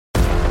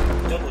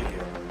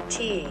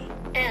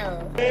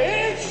W-T-L.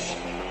 It's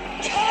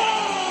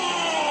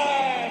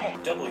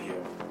time!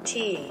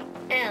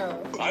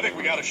 W-T-L. I think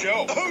we got a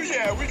show. Oh,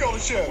 yeah, we got a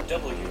show.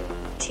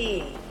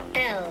 W-T-L.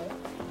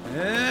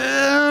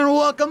 And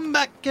welcome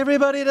back,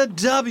 everybody, to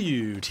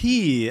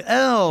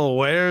WTL.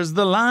 Where's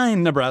the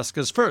Line?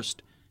 Nebraska's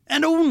first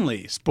and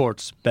only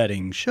sports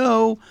betting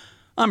show.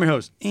 I'm your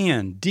host,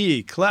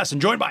 Andy Klassen,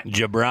 joined by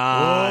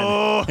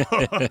Jabron.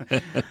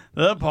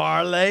 the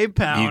Parlay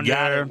Pounder. You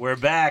got it. We're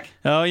back.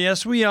 Oh,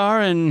 yes, we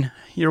are. And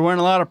you're wearing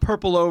a lot of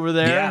purple over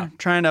there. Yeah.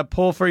 Trying to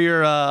pull for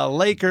your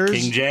Lakers.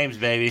 King James,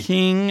 baby.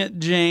 King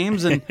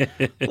James. And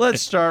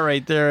let's start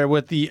right there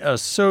with the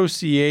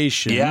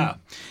association. Yeah.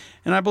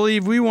 And I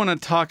believe we want to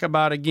talk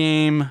about a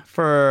game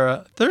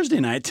for Thursday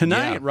night,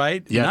 tonight, Yeah.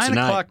 right? Yeah, 9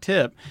 tonight. o'clock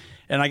tip.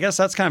 And I guess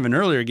that's kind of an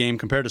earlier game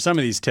compared to some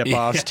of these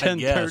tip-offs, Yeah, I 10:30,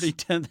 guess.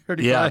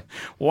 10:35. Yeah.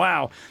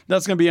 Wow.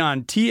 That's going to be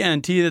on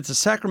TNT. That's the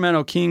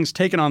Sacramento Kings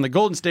taking on the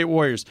Golden State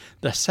Warriors.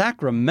 The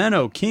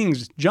Sacramento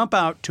Kings jump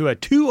out to a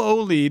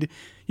 2-0 lead.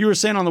 You were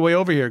saying on the way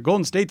over here,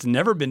 Golden State's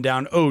never been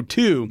down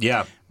 0-2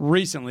 Yeah.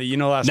 recently,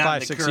 last Not 5, in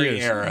the 6 Curry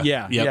years. era.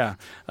 Yeah, Yep.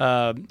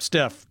 yeah.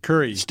 Steph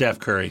Curry. Steph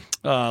Curry.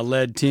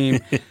 Led team.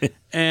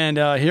 And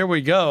here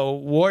we go.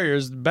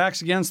 Warriors,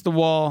 backs against the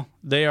wall.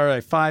 They are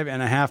a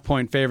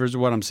 5.5-point favorites, is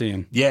what I'm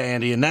seeing. Yeah,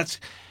 Andy, and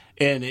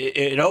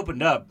it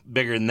opened up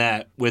bigger than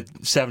that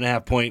with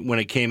 7.5 point when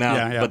it came out.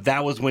 Yeah, yeah. But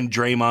that was when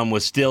Draymond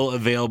was still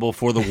available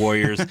for the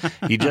Warriors.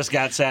 He just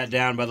got sat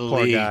down by the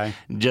Poor league. guy.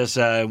 Just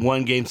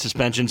 1 game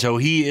suspension. So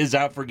he is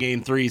out for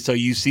game 3. So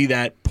you see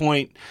that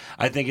point.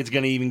 I think it's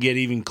going to get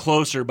even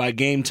closer by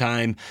game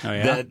time. Oh,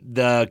 yeah? That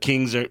the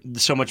Kings are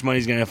so much money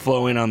is going to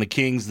flow in on the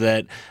Kings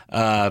that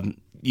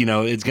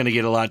it's going to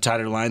get a lot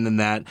tighter line than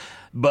that.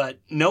 But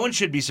no one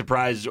should be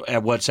surprised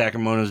at what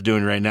Sacramento is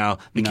doing right now.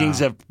 The Kings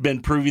have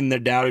been proving their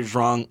doubters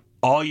wrong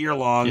all year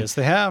long. Yes,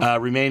 they have.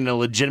 Remaining a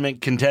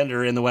legitimate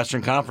contender in the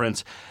Western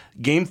Conference.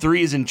 Game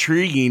 3 is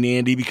intriguing,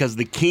 Andy, because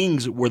the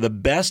Kings were the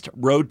best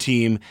road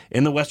team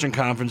in the Western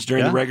Conference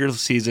during the regular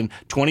season,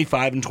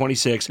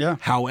 25-26. Yeah.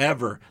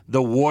 However,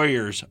 the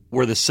Warriors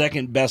were the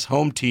second best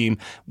home team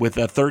with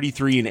a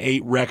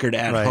 33-8 record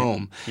at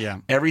home. Yeah.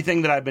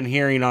 Everything that I've been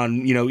hearing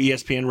on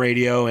ESPN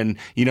radio and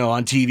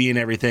on TV and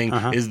everything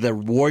is the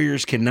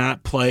Warriors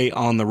cannot play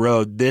on the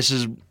road.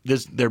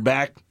 They're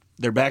back.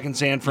 They're back in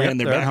San Fran. Yep,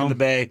 they're they're back at in the home.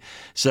 Bay.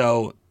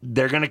 So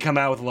they're going to come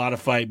out with a lot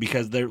of fight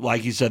because they're,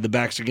 like you said, the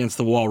back's against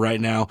the wall right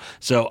now.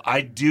 So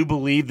I do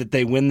believe that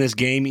they win this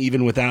game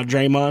even without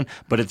Draymond,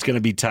 but it's going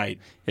to be tight.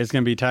 It's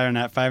going to be tighter than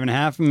that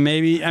 5.5,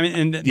 maybe. I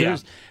mean,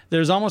 and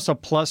there's almost a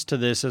plus to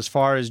this as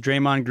far as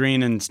Draymond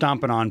Green and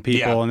stomping on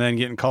people and then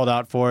getting called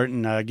out for it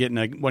and getting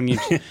a 1 game.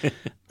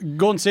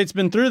 Golden State's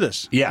been through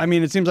this. Yeah. I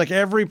mean, it seems like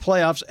every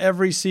playoffs,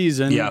 every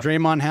season,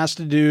 Draymond has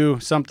to do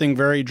something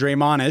very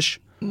Draymond-ish.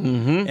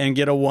 And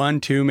get a 1,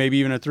 2, maybe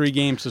even a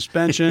 3-game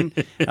suspension.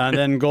 And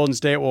then Golden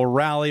State will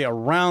rally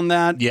around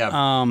that. Yeah.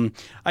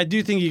 I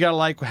do think you got to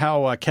like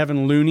how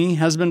Kevin Looney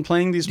has been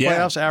playing these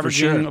playoffs,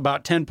 averaging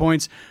about 10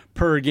 points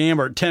per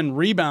game or 10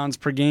 rebounds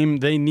per game.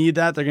 They need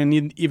that. They're going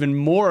to need even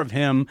more of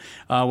him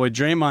with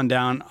Draymond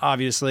down,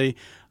 obviously.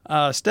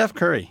 Steph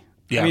Curry.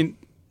 Yeah. I mean,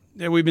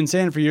 we've been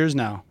saying for years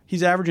now,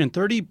 he's averaging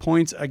 30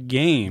 points a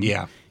game.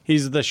 Yeah.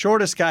 He's the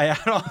shortest guy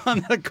out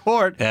on the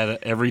court.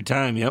 Every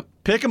time, yep.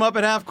 Pick him up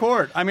at half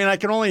court. I mean, I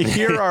can only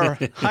hear our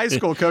high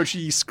school coach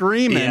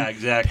screaming. Yeah,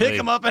 exactly. Pick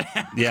him up at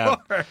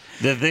half court.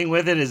 The thing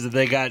with it is that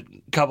they got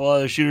a couple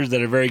other shooters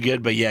that are very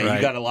good, but you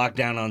got to lock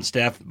down on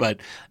Steph,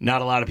 but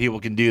not a lot of people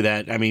can do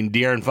that. I mean,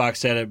 De'Aaron Fox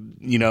said it,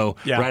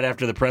 right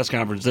after the press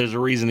conference. There's a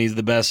reason he's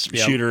the best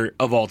shooter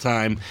of all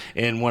time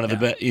and one of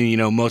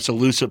the most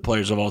elusive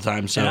players of all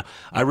time. So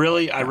I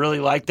really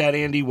like that,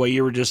 Andy, what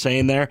you were just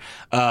saying there.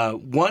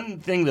 One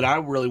thing that I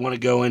really want to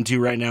go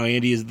into right now,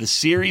 Andy, is the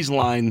series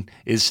line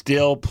is still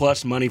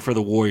plus money for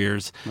the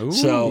Warriors. Ooh.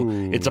 So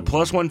it's a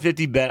plus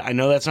 150 bet. I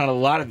know that's not a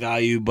lot of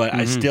value, but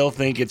I still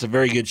think it's a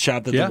very good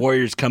shot that the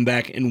Warriors come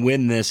back and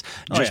win this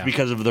just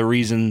because of the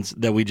reasons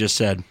that we just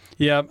said.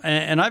 Yeah,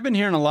 and I've been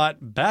hearing a lot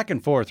back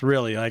and forth,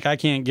 really. Like, I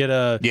can't get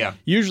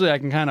usually I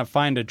can kind of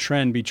find a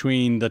trend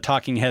between the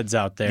talking heads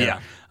out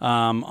there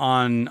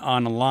on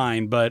a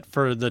line. But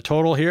for the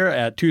total here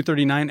at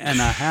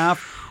 239.5,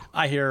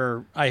 I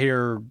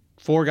hear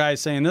 4 guys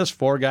saying this,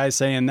 4 guys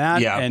saying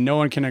that, and no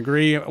one can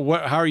agree.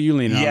 How are you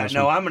leaning on this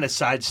one? I'm going to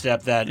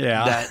sidestep that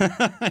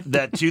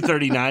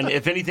 239.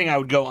 If anything, I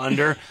would go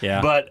under.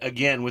 Yeah. But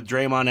again, with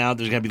Draymond out,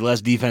 there's going to be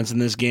less defense in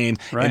this game,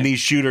 Right. and these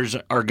shooters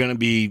are going to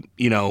be,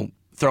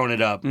 throwing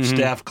it up.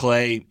 Steph,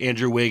 Clay,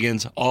 Andrew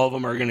Wiggins, all of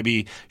them are going to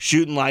be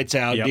shooting lights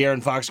out. Yep.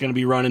 De'Aaron Fox is going to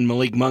be running.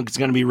 Malik Monk is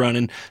going to be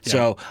running.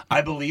 So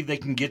I believe they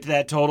can get to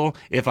that total.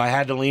 If I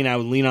had to lean, I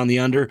would lean on the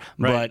under.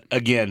 Right. But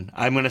again,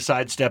 I'm going to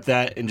sidestep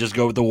that and just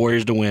go with the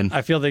Warriors to win.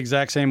 I feel the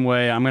exact same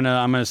way. I'm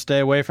gonna stay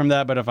away from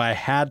that. But if I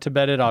had to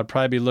bet it, I'd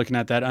probably be looking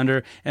at that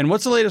under. And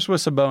what's the latest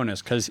with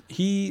Sabonis? Because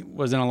he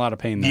was in a lot of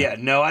pain there. Yeah,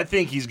 no, I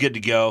think he's good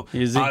to go.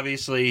 Is he?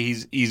 Obviously,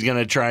 he's going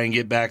to try and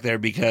get back there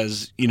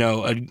because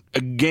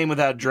a game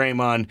without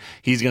Draymond on,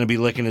 he's going to be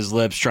licking his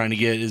lips trying to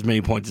get as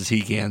many points as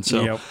he can.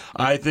 So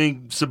I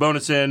think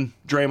Sabonis in,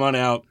 Draymond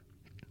out.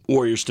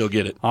 Warriors still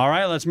get it. All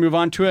right, let's move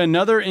on to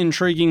another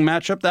intriguing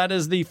matchup. That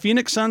is the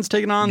Phoenix Suns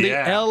taking on the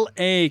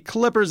L.A.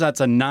 Clippers. That's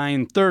a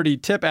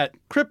 9:30 tip at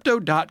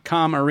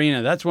Crypto.com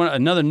Arena. That's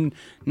another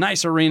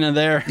nice arena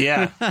there.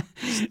 Yeah.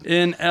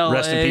 In L.A.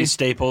 Rest in peace,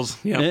 Staples.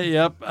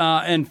 Yep.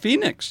 And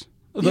Phoenix.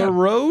 The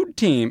road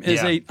team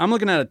is I'm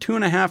looking at a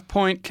 2.5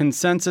 point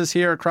consensus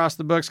here across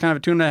the books, kind of a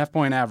 2.5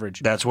 point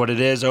average. That's what it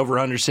is.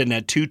 Over-under sitting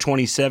at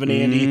 227,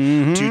 Andy,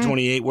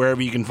 228,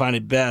 wherever you can find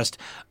it best.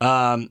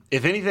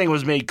 If anything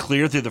was made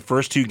clear through the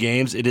first two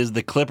games, it is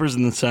the Clippers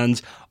and the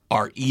Suns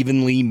are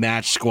evenly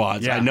matched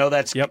squads. Yeah. I know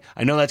that's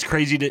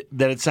crazy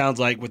that it sounds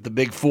like with the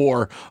big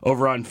four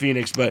over on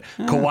Phoenix, but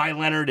Kawhi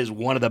Leonard is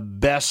one of the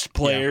best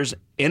players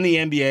in the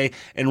NBA,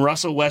 and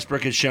Russell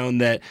Westbrook has shown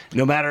that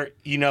no matter,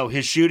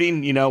 his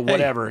shooting,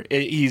 whatever,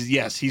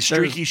 he's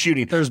streaky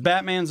shooting. There's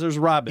Batmans, there's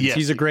Robins. Yes,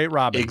 he's a great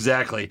Robin.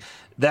 Exactly.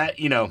 That,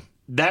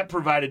 that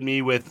provided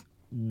me with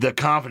the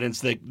confidence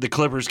that the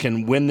Clippers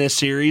can win this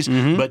series,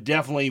 but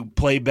definitely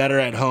play better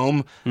at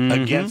home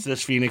against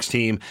this Phoenix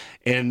team.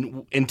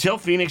 And until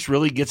Phoenix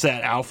really gets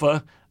that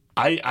alpha,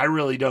 I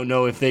really don't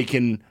know if they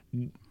can,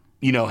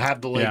 have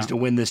the legs to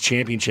win this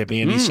championship,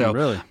 Andy.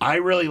 So I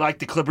really like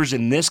the Clippers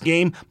in this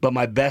game, but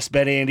my best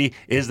bet, Andy,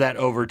 is that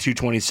over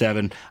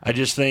 227. I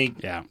just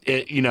think,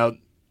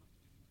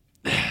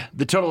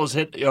 the total is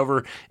hit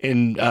over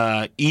in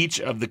each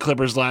of the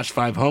Clippers' last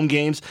 5 home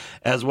games,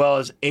 as well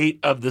as 8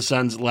 of the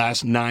Suns'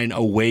 last 9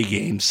 away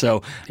games.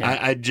 So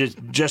I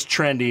just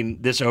trending,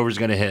 this over is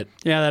going to hit.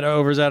 Yeah, that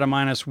over's at a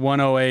minus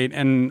 108,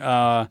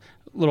 and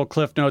little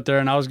cliff note there,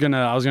 and I was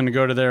gonna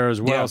go to there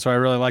as well. So I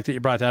really like that you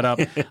brought that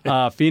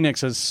up.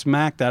 Phoenix has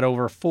smacked that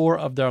over 4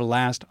 of their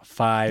last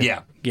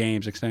 5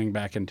 games, extending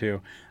back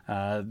into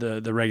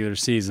the regular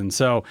season.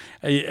 So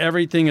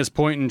everything is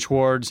pointing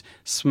towards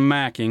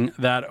smacking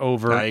that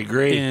over. I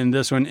agree. In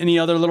this one. Any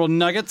other little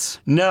nuggets?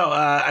 No,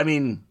 I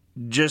mean,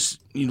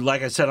 just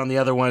like I said on the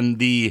other one,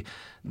 the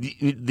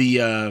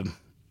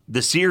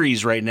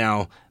series right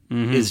now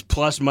is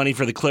plus money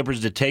for the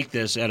Clippers to take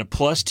this at a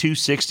plus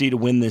 260 to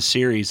win this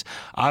series.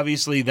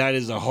 Obviously, that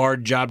is a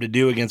hard job to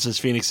do against this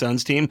Phoenix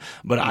Suns team,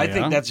 but I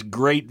think that's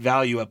great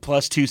value at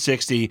plus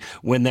 260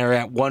 when they're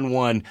at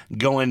 1-1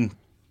 going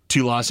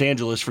to Los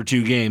Angeles for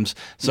 2 games.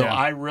 So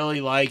I really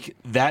like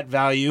that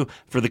value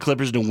for the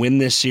Clippers to win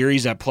this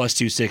series at plus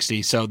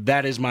 260. So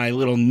that is my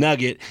little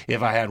nugget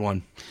if I had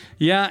one.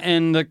 Yeah,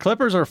 and the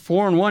Clippers are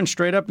 4-1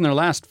 straight up in their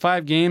last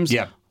 5 games.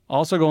 Yeah.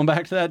 Also, going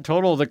back to that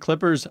total, the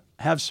Clippers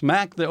have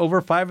smacked the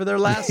over 5 of their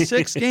last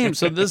 6 games.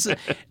 So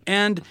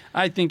and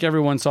I think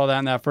everyone saw that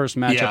in that first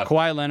matchup. Yeah.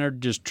 Kawhi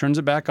Leonard just turns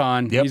it back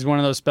on. Yep. He's one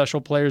of those special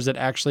players that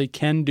actually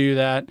can do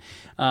that.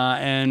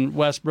 And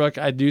Westbrook,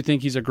 I do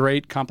think he's a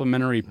great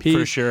complimentary piece.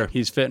 For sure.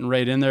 He's fitting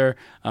right in there.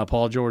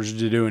 Paul George is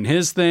doing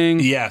his thing.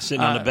 Yeah,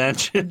 sitting on the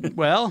bench.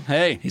 Well,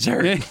 hey. He's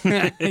hurt.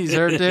 He's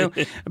hurt too.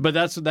 But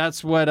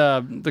that's what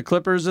the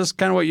Clippers, this is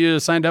kind of what you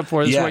signed up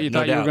for. This is what you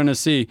thought you were going to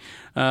see.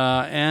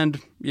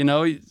 And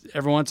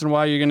every once in a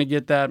while you're going to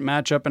get that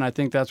matchup, and I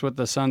think that's what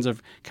the Suns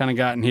have kind of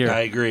gotten here.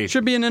 I agree.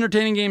 Should be an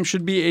entertaining game.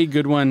 Should be a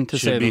good one, to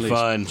say the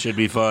least. Should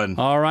be fun.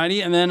 All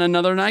righty, and then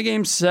another night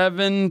game,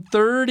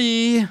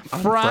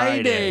 7:30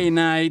 Friday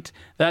night.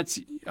 That's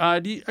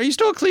are you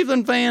still a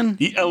Cleveland fan?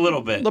 A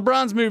little bit.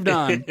 LeBron's moved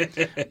on.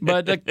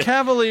 But the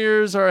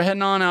Cavaliers are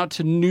heading on out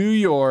to New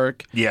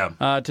York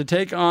to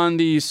take on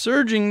the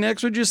surging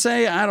Knicks, would you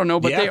say? I don't know,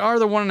 but they are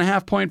the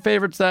 1.5 point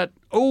favorites. That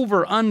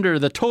over under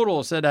the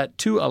total set at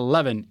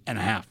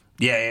 211.5.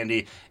 Yeah,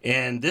 Andy.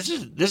 And this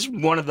is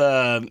one of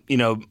the,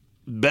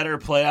 better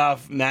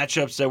playoff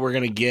matchups that we're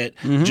going to get,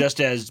 just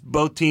as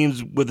both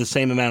teams with the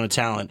same amount of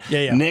talent.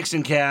 Knicks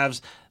and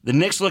Cavs. The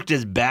Knicks looked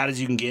as bad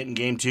as you can get in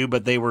Game 2,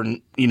 but they were,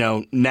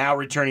 now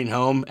returning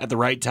home at the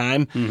right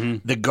time.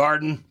 The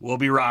Garden will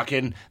be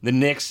rocking. The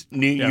Knicks,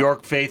 New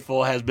York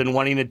faithful, has been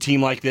wanting a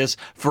team like this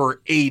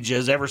for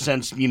ages, ever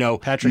since,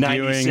 Patrick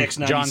 96,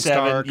 Ewing, 97. John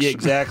Starks. Yeah,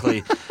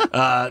 exactly.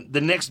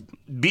 The Knicks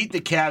beat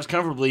the Cavs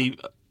comfortably,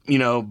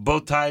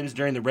 both times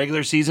during the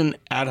regular season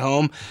at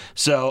home.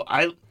 So,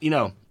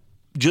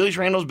 Julius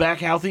Randle's back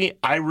healthy.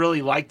 I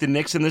really like the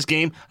Knicks in this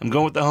game. I'm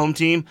going with the home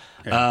team.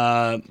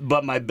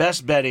 But my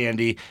best bet,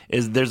 Andy,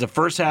 is there's a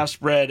first half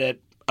spread at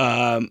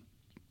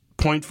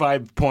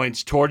 0.5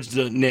 points towards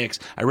the Knicks.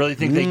 I really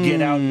think they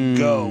get out and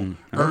go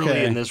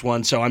early in this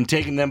one. So I'm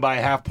taking them by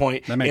a half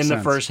point in the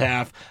first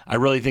half. I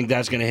really think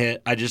that's going to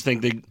hit. I just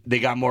think they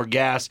got more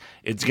gas.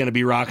 It's going to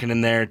be rocking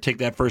in there. Take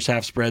that first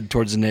half spread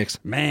towards the Knicks.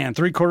 Man,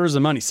 3/4 of the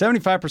money.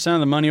 75%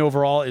 of the money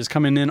overall is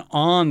coming in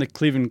on the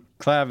Cleveland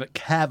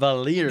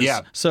Cavaliers.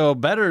 Yeah. So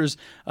bettors,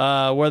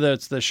 whether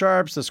it's the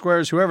Sharps, the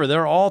Squares, whoever,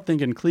 they're all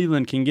thinking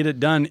Cleveland can get it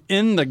done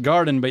in the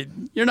Garden, but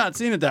you're not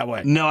seeing it that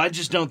way. No, I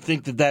just don't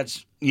think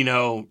that's,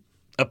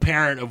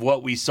 apparent of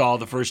what we saw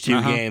the first two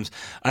games.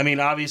 I mean,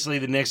 obviously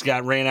the Knicks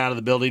got ran out of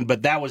the building,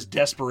 but that was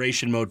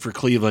desperation mode for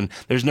Cleveland.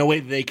 There's no way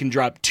that they can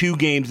drop 2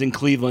 games in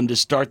Cleveland to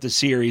start the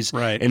series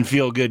and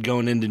feel good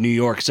going into New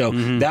York. So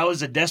that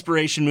was a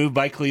desperation move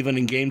by Cleveland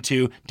in Game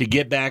 2 to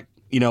get back,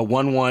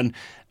 1-1.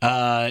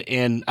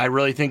 And I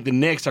really think the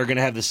Knicks are going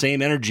to have the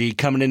same energy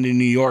coming into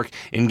New York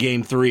in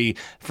Game 3.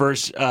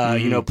 First,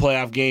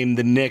 playoff game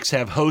the Knicks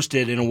have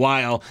hosted in a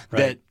while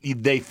that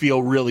they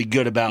feel really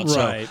good about.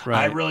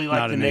 I really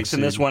like the Knicks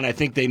in this one. I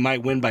think they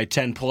might win by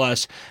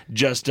 10+,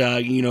 just,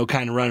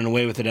 kind of running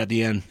away with it at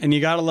the end. And you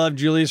got to love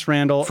Julius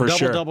Randle.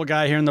 Double-double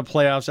guy here in the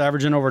playoffs,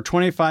 averaging over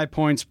 25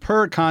 points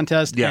per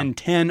contest and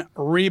 10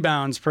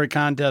 rebounds per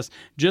contest.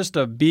 Just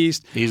a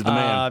beast. He's the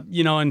man.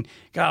 And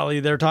golly,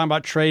 they're talking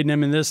about trading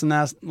him in this and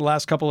that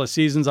last couple of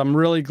seasons. I'm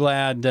really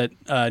glad that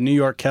New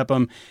York kept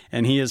him,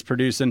 and he is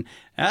producing.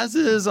 As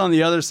is on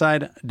the other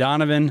side,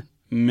 Donovan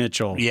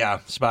Mitchell. Yeah,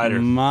 Spider.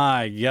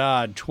 My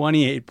God,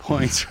 28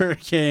 points per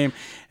game,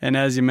 and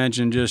as you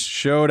mentioned, just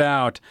showed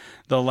out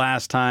the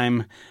last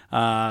time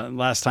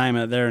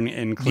there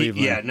in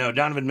Cleveland. Yeah, no,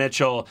 Donovan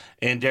Mitchell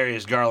and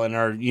Darius Garland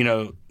are,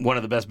 one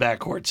of the best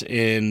backcourts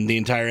in the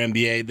entire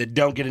NBA that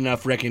don't get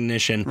enough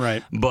recognition.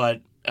 Right.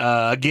 But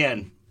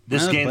again,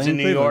 this game's in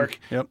New York.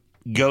 Yep.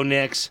 Go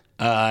Knicks.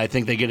 I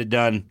think they get it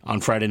done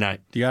on Friday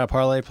night. Do you got a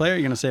parlay play, or are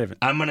you going to save it?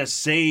 I'm going to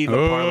save a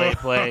parlay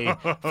play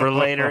for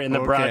later in the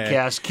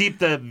broadcast. Keep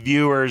the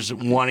viewers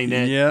wanting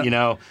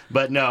it,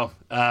 But no,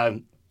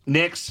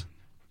 Knicks,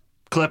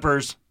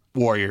 Clippers,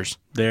 Warriors.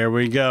 There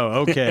we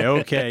go.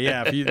 Okay.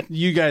 Yeah, if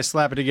you guys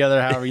slap it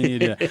together however you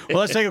need to do it. Well,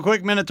 let's take a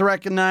quick minute to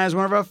recognize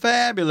one of our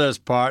fabulous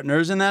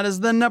partners, and that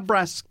is the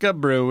Nebraska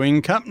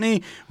Brewing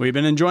Company. We've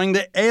been enjoying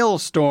the Ale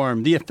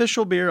Storm, the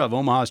official beer of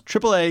Omaha's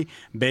AAA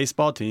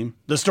baseball team,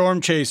 the Storm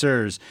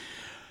Chasers.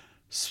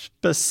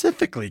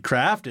 Specifically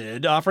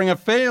crafted, offering a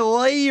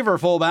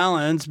flavorful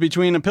balance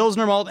between a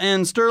Pilsner malt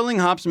and Sterling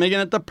hops, making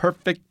it the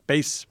perfect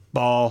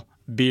baseball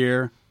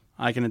beer.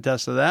 I can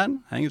attest to that.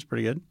 I think it's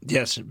pretty good.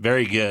 Yes,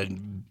 very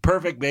good.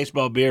 Perfect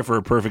baseball beer for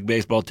a perfect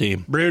baseball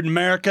team. Brewed in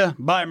America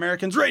by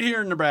Americans right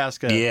here in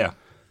Nebraska. Yeah.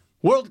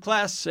 World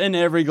class in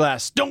every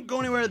glass. Don't go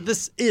anywhere.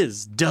 This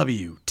is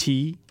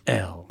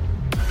WTL.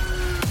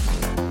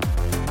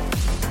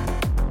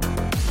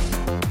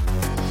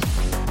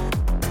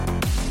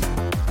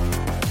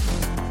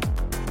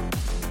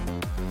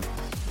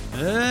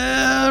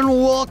 And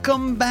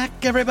welcome back,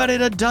 everybody,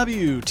 to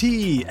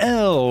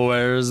WTL.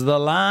 Where's the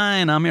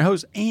line? I'm your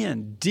host,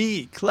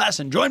 Andy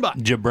Klassen, joined by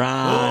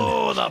Jabron.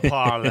 Oh, the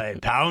Parlay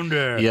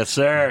Pounder. Yes,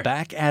 sir.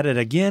 Back at it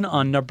again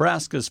on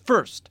Nebraska's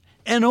first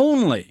and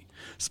only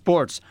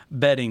sports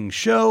betting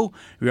show.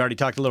 We already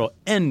talked a little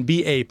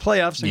NBA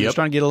playoffs, and just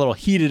trying to get a little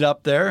heated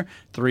up there.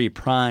 3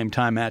 prime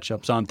time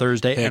matchups on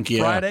Thursday and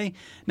Friday.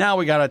 Now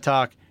we got to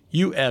talk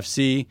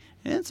UFC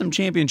and some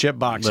championship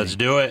boxing. Let's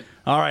do it.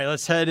 All right,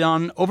 let's head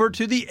on over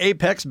to the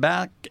Apex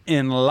back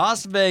in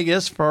Las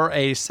Vegas for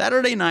a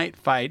Saturday night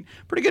fight.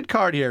 Pretty good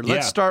card here.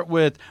 Let's start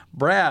with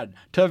Brad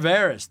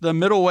Tavares, the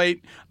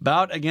middleweight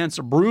bout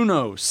against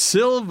Bruno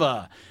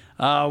Silva.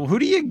 Who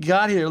do you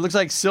got here? It looks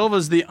like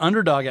Silva's the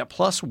underdog at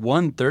plus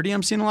 130.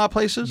 I'm seeing a lot of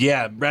places.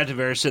 Yeah, Brad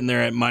Tavares sitting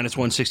there at minus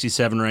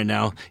 167 right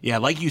now. Yeah,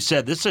 like you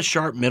said, this is a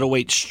sharp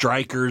middleweight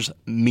strikers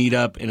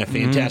meetup in a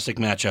fantastic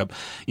matchup.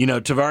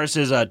 Tavares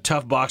is a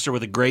tough boxer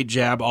with a great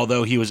jab,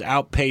 although he was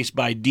outpaced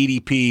by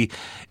DDP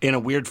in a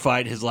weird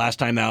fight his last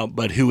time out,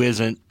 but who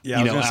isn't,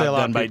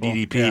 outdone by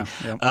DDP.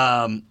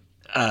 Yeah.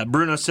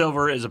 Bruno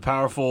Silva is a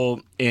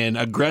powerful and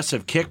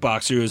aggressive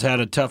kickboxer who's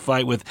had a tough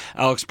fight with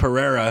Alex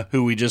Pereira,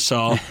 who we just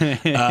saw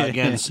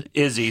against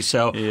Izzy.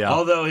 So,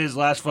 although his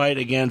last fight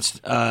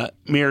against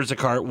Mir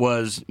Zakart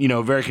was,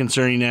 very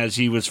concerning as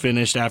he was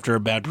finished after a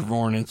bad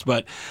performance,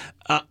 but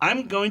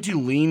I'm going to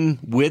lean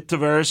with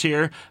Tavares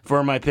here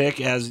for my pick,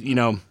 as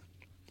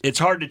it's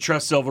hard to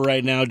trust Silva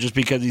right now just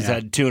because he's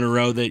had 2 in a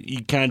row that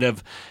he kind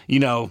of,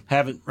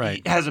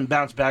 hasn't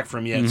bounced back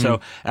from yet.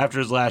 So after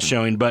his last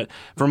showing. But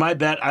for my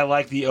bet, I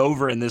like the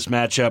over in this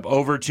matchup.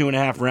 Over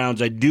 2.5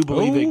 rounds. I do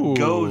believe it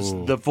goes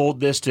the full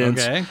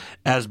distance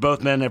as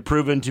both men have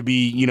proven to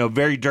be,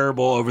 very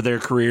durable over their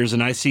careers.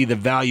 And I see the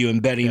value in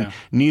betting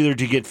neither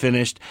to get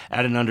finished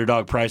at an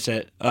underdog price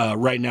at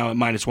right now at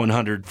minus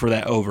 100 for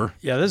that over.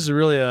 Yeah, this is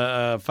really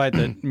a fight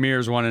that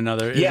mirrors one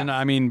another. Isn't it?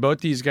 I mean,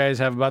 both these guys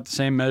have about the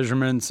same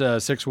measurements.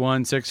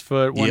 6'1", 6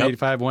 foot,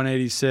 185,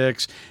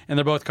 186, and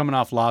they're both coming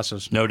off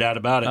losses. No doubt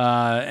about it.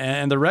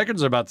 And the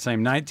records are about the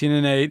same: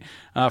 19-8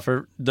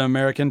 for the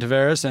American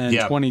Tavares, and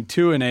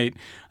 22-8.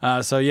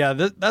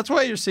 That's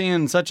why you're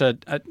seeing such a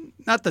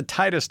not the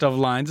tightest of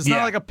lines. It's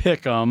not like a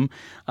pick 'em,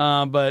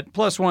 but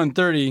plus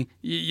 130.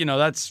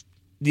 That's.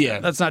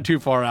 Yeah, that's not too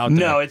far out there.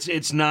 No,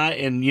 it's not.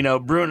 And,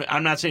 Bruno,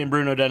 I'm not saying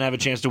Bruno doesn't have a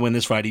chance to win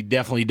this fight. He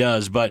definitely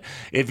does. But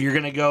if you're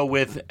going to go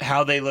with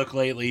how they look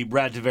lately,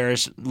 Brad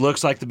Tavares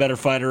looks like the better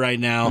fighter right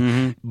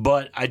now.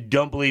 But I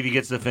don't believe he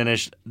gets the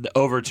finish.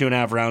 Over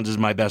 2.5 rounds is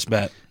my best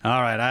bet.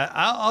 All right.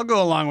 I'll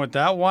go along with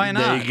that. Why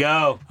not? There you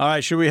go. All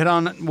right. Should we head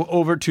on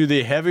over to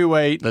the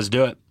heavyweight? Let's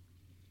do it.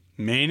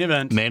 Main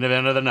event. Main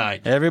event of the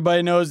night.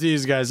 Everybody knows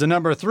these guys. The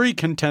number 3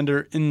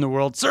 contender in the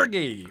world,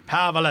 Sergey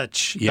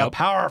Pavlovich, the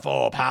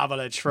powerful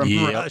Pavlovich from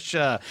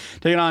Russia,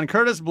 taking on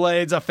Curtis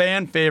Blades, a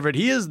fan favorite.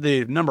 He is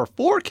the number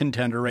 4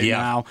 contender right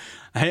now,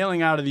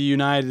 hailing out of the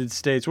United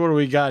States. What do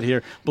we got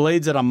here?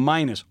 Blades at a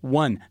minus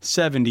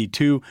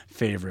 172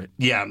 favorite.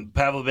 Yeah,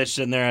 Pavlovich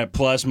sitting there at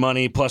plus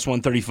money, plus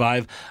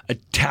 135. A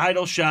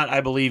title shot,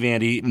 I believe,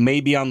 Andy,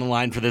 may be on the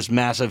line for this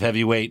massive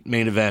heavyweight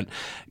main event.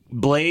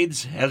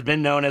 Blades has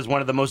been known as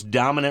one of the most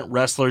dominant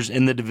wrestlers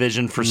in the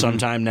division for some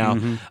time now,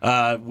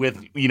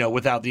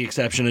 without the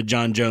exception of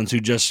John Jones, who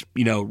just,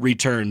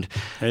 returned.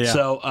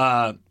 So,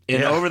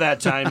 over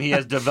that time, he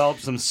has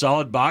developed some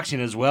solid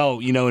boxing as well,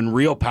 and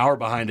real power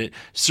behind it.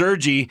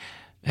 Sergey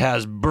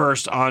has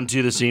burst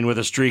onto the scene with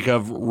a streak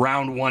of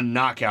round 1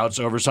 knockouts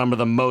over some of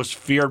the most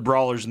feared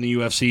brawlers in the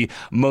UFC.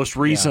 Most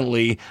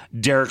recently,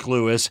 Derek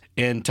Lewis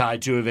and Tai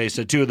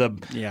Tuivasa, two of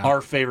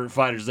our favorite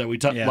fighters that we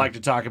like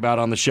to talk about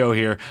on the show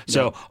here.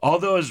 So,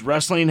 although his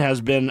wrestling has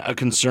been a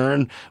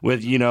concern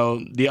with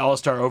the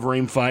All-Star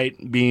Overeem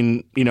fight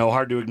being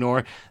hard to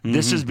ignore,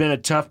 this has been a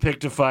tough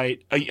pick to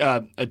fight,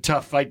 a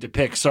tough fight to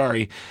pick.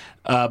 Sorry.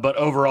 But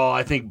overall,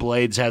 I think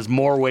Blades has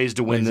more ways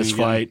to win this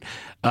fight.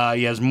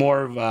 He has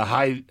more of a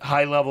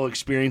high level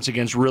experience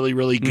against really,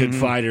 really good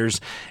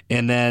fighters,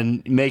 and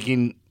then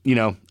making,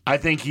 I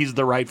think he's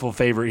the rightful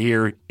favorite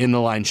here, and the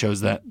line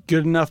shows that.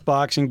 Good enough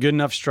boxing, good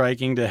enough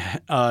striking to,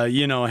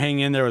 hang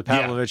in there with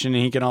Pavlovich, and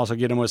he can also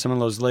get him with some of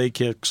those leg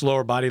kicks,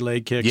 lower body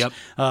leg kicks.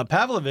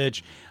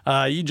 Pavlovich,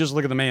 you just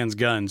look at the man's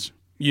guns.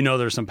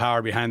 There's some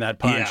power behind that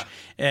punch.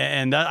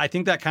 And I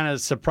think that kind of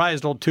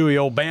surprised old Tui,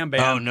 old Bam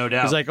Bam. Oh, no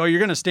doubt. He's like, you're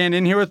going to stand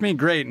in here with me?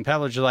 Great. And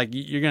Pavlovich is like,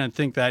 you're going to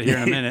think that here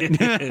in a minute.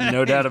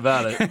 No doubt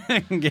about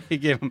it. He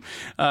gave him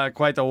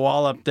quite the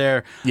wall up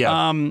there.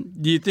 Yeah.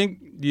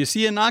 Do you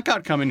see a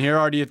knockout coming here,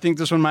 or do you think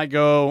this one might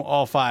go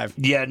all 5?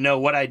 Yeah, no,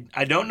 what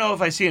I don't know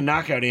if I see a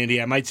knockout,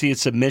 Andy. I might see a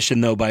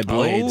submission, though, by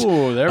Blades.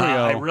 Oh, there we go.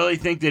 I really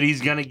think that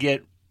he's going to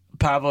get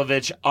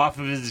Pavlovich off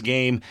of his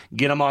game,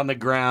 get him on the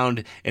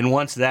ground, and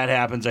once that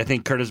happens, I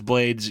think Curtis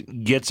Blades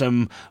gets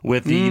him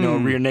with the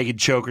rear naked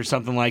choke or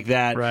something like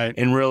that,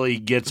 and really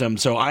gets him.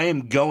 So I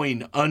am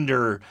going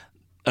under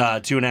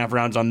 2.5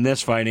 rounds on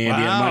this fight,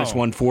 Andy, at minus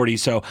 140.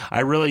 So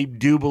I really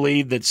do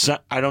believe that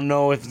I don't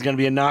know if it's going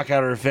to be a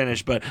knockout or a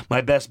finish, but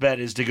my best bet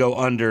is to go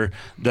under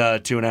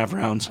the 2.5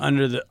 rounds.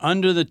 Under the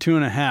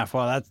 2.5.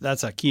 Wow,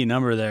 that's a key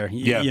number there.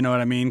 You know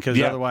what I mean? Because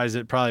otherwise,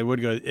 it probably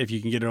would go if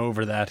you can get it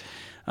over that.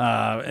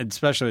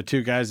 Especially with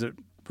 2 guys that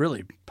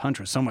really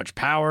punch with so much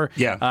power.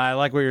 I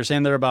like what you're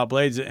saying there about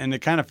Blades, and it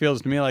kind of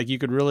feels to me like you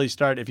could really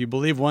start, if you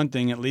believe one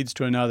thing, it leads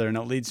to another, and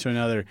it leads to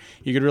another.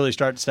 You could really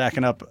start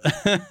stacking up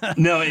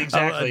No,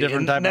 exactly. a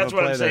different type and that's of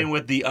what I'm there. saying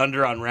with the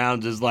under on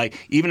rounds is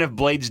like, even if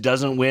Blades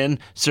doesn't win,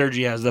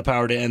 Sergey has the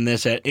power to end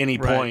this at any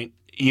point.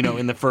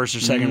 In the first or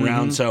second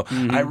round. So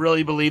I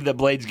really believe that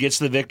Blades gets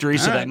the victory.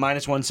 So that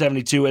minus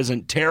 172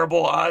 isn't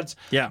terrible odds.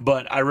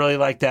 But I really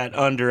like that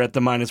under at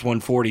the minus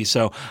 140.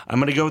 So I'm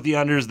going to go with the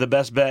under as the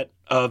best bet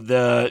of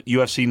the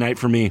UFC night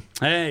for me.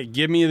 Hey,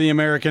 give me the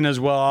American as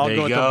well. I'll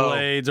go with the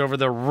Blades over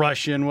the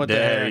Russian. What the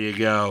heck? There you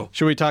go.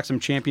 Should we talk some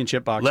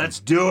championship boxing? Let's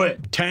do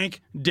it.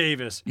 Tank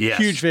Davis. Yes.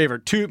 Huge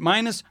favorite.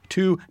 Minus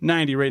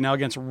 290 right now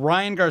against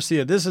Ryan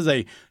Garcia. This is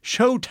a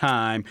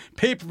Showtime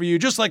pay-per-view,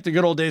 just like the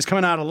good old days,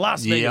 coming out of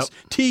Las Vegas.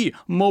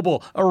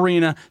 T-Mobile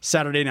Arena,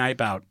 Saturday night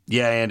bout.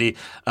 Yeah, Andy.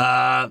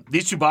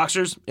 These 2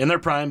 boxers in their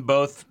prime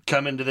both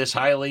come into this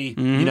highly,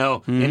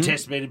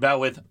 anticipated bout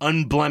with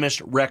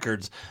unblemished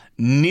records.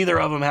 Neither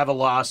of them have a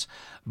loss.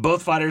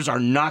 Both fighters are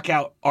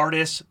knockout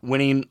artists,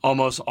 winning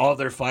almost all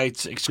their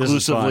fights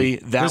exclusively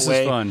that way. This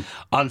is fun.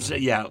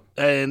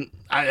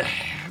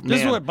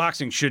 This is what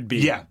boxing should be.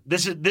 Yeah,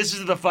 this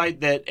is the fight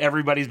that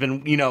everybody's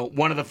been,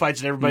 one of the fights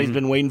that everybody's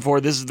been waiting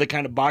for. This is the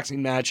kind of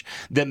boxing match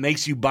that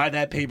makes you buy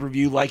that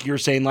pay-per-view, like you were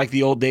saying, like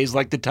the old days,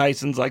 like the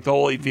Tysons, like the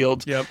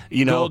Holyfields.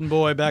 Yep. Golden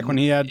Boy back when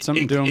he had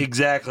something to him.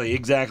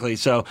 Exactly.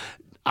 So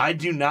I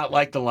do not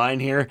like the line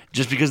here,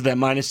 just because that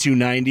minus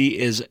 290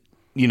 is.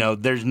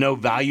 There's no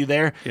value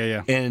there.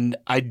 Yeah. And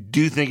I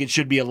do think it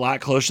should be a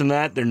lot closer than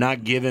that. They're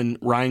not giving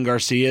Ryan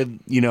Garcia,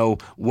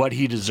 what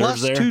he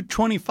deserves there. Plus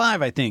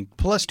 225, I think.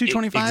 Plus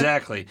 225?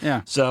 Exactly.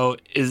 Yeah. So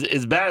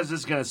as bad as this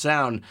is going to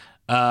sound,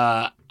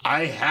 I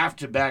have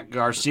to back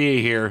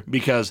Garcia here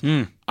because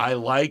I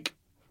like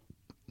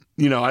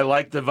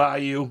the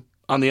value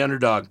on the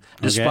underdog.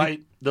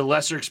 Despite the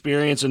lesser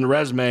experience in the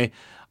resume,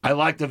 I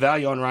like the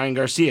value on Ryan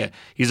Garcia.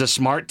 He's a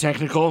smart,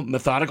 technical,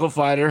 methodical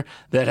fighter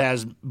that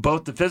has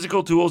both the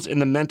physical tools and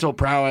the mental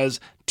prowess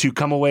to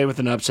come away with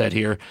an upset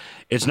here.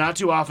 It's not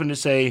too often to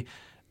say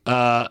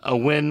a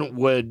win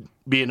would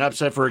be an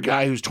upset for a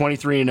guy who's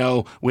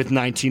 23-0 with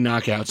 19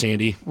 knockouts,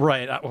 Andy.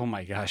 Right. Oh,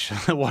 my gosh.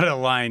 What a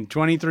line.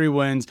 23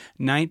 wins,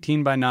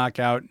 19 by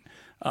knockout.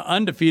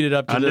 Undefeated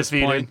up to this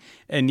point.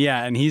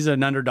 And he's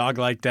an underdog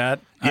like that.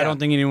 I don't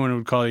think anyone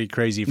would call you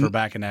crazy for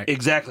backing that.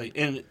 Exactly.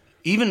 And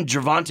even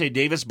Gervonta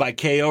Davis by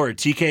KO or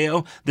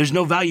TKO, there's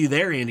no value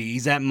there, Andy.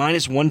 He's at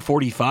minus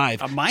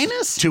 145. A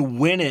minus? To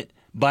win it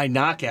by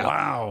knockout.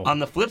 Wow. On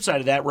the flip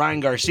side of that, Ryan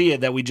Garcia,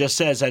 that we just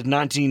said has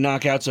 19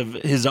 knockouts of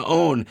his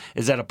own,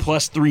 is at a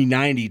plus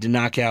 390 to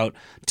knock out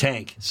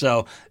Tank.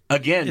 So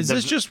again, is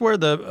this just where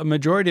the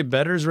majority of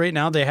bettors right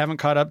now, they haven't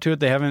caught up to it?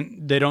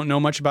 They don't know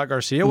much about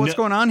Garcia? What's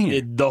going on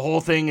here? The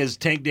whole thing is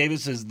Tank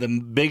Davis is the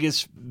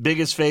biggest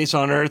face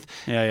on earth.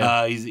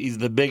 Yeah. He's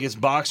the biggest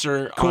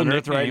boxer on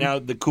earth right now.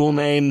 The cool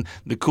name,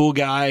 the cool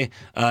guy.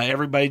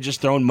 Everybody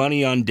just throwing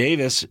money on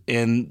Davis,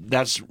 and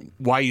that's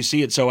why you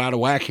see it so out of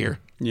whack here.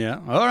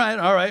 Yeah. All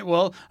right.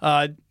 Well,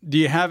 do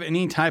you have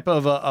any type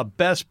of a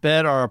best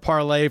bet or a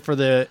parlay for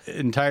the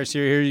entire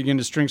series here? You going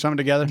to string something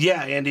together?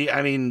 Yeah, Andy.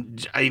 I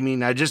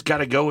mean, I just got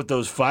to go with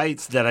those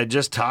fights that I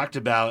just talked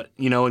about,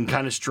 and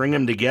kind of string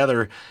them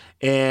together.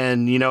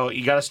 And, you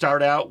got to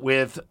start out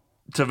with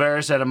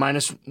Tavares at a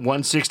minus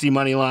 160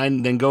 money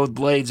line, then go with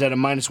Blades at a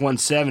minus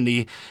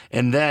 170.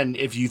 And then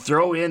if you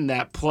throw in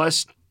that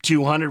plus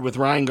 200 with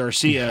Ryan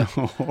Garcia,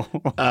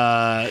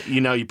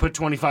 you put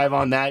 25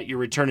 on that, you're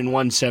returning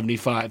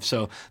 175.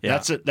 So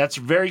that's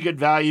very good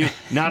value.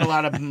 Not a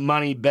lot of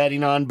money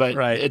betting on, but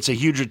it's a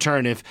huge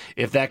return if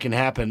that can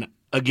happen.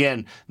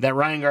 Again, that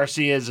Ryan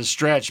Garcia is a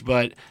stretch,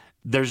 but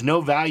there's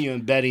no value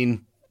in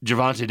betting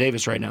Gervonta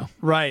Davis right now.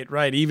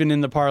 Right. Even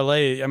in the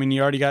parlay, I mean,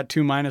 you already got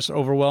 2 minus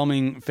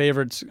overwhelming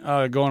favorites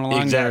going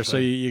along there, so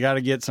you got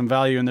to get some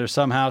value in there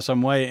somehow,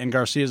 some way, and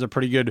Garcia's a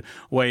pretty good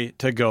way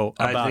to go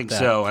about that. I think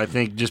so. I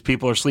think just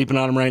people are sleeping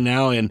on him right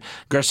now, and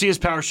Garcia's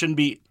power shouldn't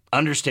be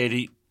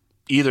understated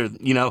either.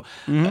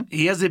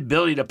 He has the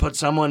ability to put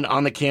someone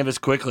on the canvas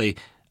quickly.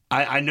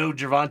 I know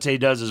Gervonta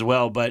does as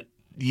well, but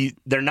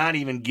they're not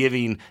even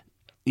giving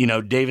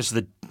Davis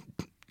the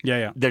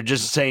Yeah. They're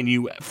just saying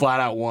you flat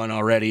out won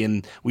already,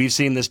 and we've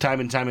seen this time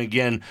and time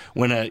again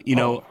when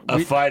a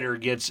fighter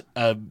gets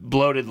a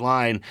bloated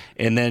line,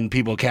 and then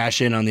people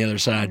cash in on the other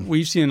side.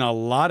 We've seen a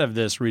lot of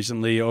this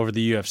recently over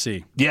the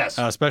UFC. Yes,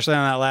 especially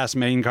on that last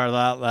main card,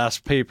 that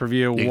last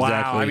pay-per-view. Exactly.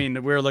 Wow, I mean,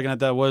 we were looking at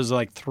that was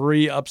like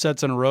 3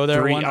 upsets in a row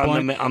there. At one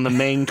point on the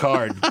main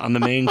card. On the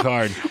main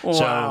card.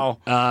 Wow,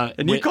 so,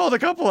 and you called a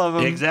couple of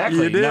them.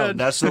 Exactly. You did. No,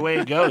 that's the way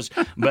it goes.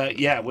 But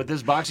yeah, with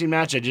this boxing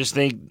match, I just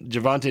think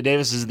Gervonta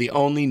Davis is the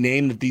only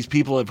name that these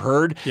people have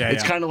heard.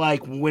 It's kind of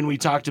like when we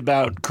talked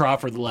about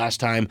Crawford the last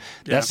time.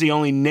 That's the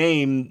only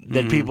name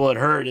that people had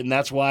heard, and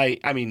that's why,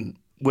 I mean,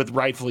 with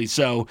rightfully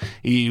so,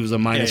 he was a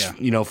minus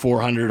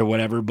 400 or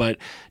whatever. But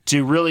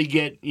to really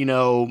get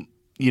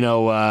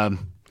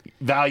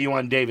value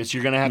on Davis,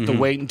 you're going to have to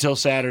wait until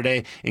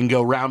Saturday and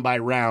go round by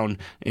round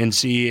and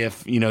see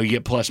if you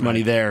get plus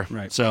money there.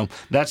 Right. So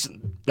that's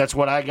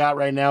what I got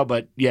right now.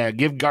 But yeah,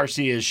 give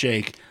Garcia a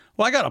shake.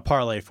 Well, I got a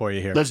parlay for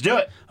you here. Let's do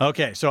it.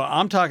 Okay, so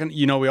I'm talking,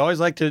 we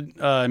always like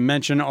to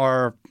mention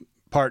our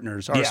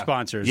partners, our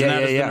sponsors, and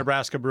that is the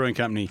Nebraska Brewing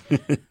Company.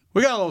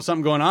 We got a little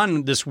something going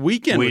on this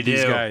weekend with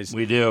these guys.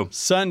 We do.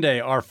 Sunday,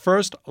 our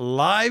first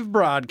live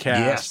broadcast.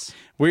 Yes.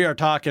 We are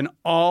talking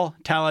all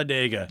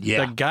Talladega.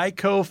 Yeah. The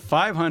Geico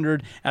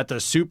 500 at the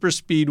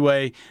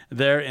Superspeedway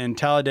there in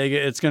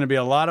Talladega. It's going to be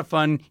a lot of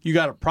fun. You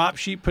got a prop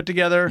sheet put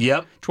together.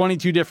 Yep.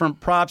 22 different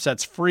props.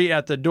 That's free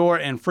at the door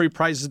and free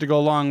prizes to go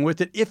along with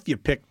it if you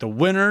pick the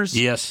winners.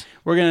 Yes.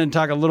 We're going to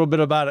talk a little bit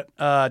about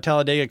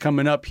Talladega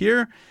coming up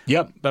here.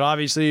 Yep. But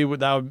obviously,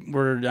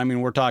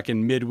 we're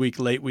talking midweek,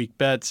 late week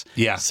bets.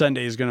 Yeah.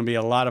 Sunday is going to be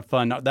a lot of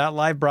fun. Now, that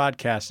live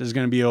broadcast is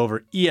going to be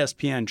over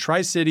ESPN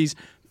Tri-Cities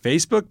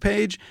Facebook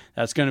page.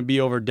 That's going to be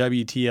over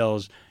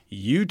WTL's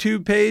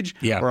YouTube page.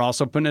 Yeah. We're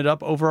also putting it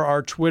up over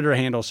our Twitter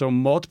handle. So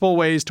multiple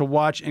ways to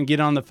watch and get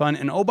on the fun.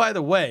 And oh, by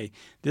the way,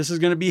 this is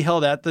going to be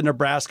held at the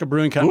Nebraska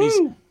Brewing Company's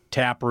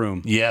tap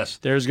room. Yes.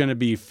 There's going to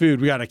be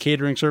food. We got a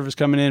catering service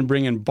coming in,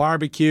 bringing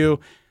barbecue.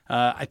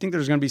 I think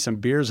there's going to be some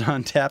beers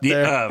on tap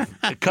there.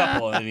 A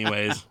couple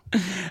anyways.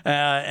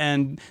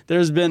 And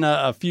there's been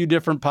a few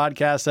different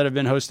podcasts that have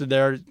been hosted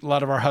there. A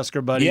lot of our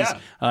Husker buddies,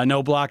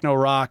 No Block, No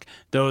Rock.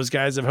 Those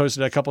guys have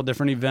hosted a couple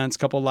different events,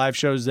 couple live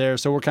shows there.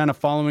 So we're kind of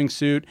following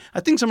suit. I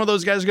think some of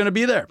those guys are going to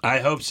be there. I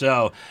hope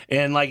so.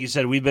 And like you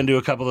said, we've been to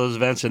a couple of those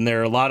events, and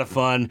they're a lot of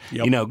fun.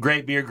 Yep.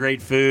 Great beer,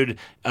 great food,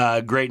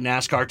 great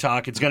NASCAR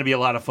talk. It's going to be a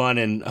lot of fun,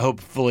 and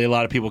hopefully a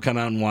lot of people come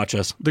out and watch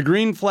us. The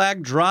green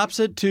flag drops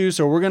at 2,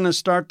 so we're going to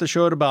start the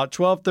show at about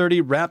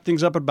 12:30, wrap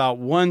things up at about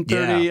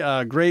 1:30.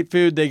 Yeah. Great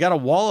food. They got a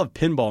wall of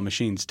pinball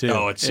machines, too.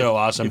 Oh, it's so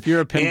awesome. If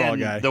you're a pinball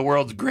guy. The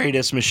world's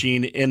greatest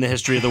machine in the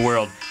history of the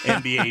world,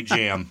 NBA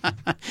Jam.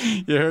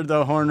 You heard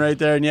the horn right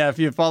there. And yeah, if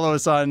you follow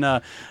us on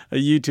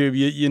YouTube,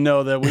 you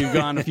know that we've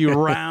gone a few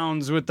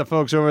rounds with the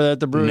folks over there at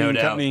the Brewing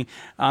Company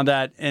on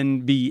that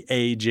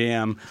NBA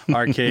Jam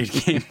arcade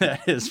game,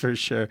 that is for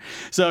sure.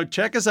 So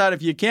check us out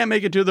if you can't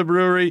make it to the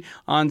brewery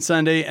on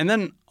Sunday. And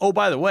then, oh,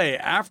 by the way,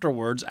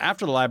 afterwards,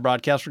 after the live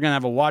broadcast, we're going to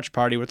have a watch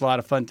party with a lot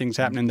of fun things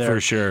happening there for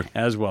sure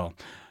as well.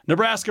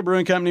 Nebraska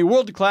Brewing Company,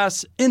 world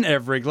class in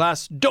every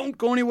glass. Don't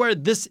go anywhere.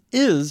 This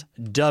is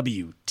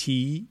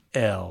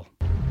WTL.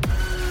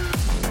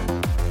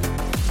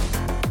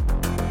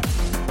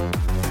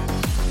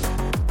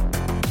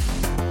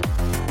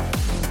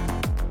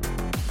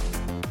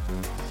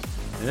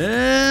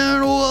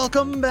 And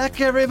Welcome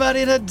back,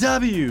 everybody, to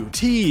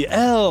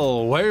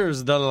WTL.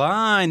 Where's the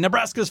line?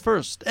 Nebraska's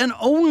first and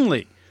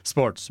only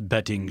sports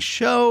betting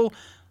show.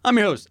 I'm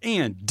your host,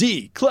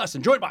 Andy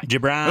Klesson, joined by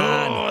Gibran.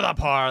 Oh, the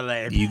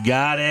parlay. You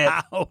got it.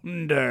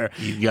 Pounder.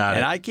 You got it.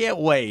 And I can't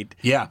wait.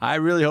 Yeah. I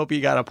really hope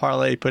you got a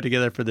parlay put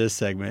together for this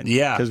segment.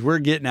 Yeah. Because we're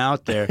getting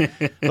out there.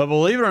 But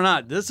believe it or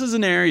not, this is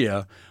an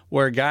area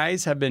where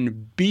guys have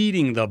been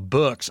beating the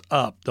books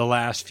up the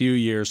last few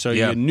years. So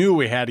you knew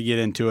we had to get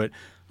into it.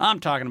 I'm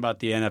talking about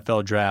the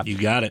NFL draft. You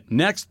got it.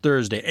 Next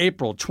Thursday,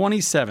 April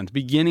 27th,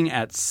 beginning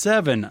at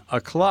 7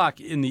 o'clock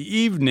in the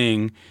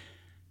evening.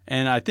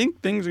 And I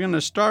think things are going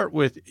to start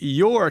with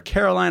your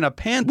Carolina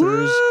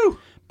Panthers. Woo!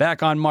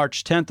 Back on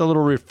March 10th, a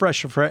little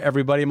refresher for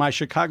everybody. My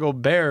Chicago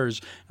Bears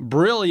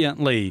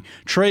brilliantly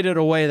traded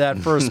away that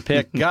first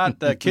pick, got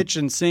the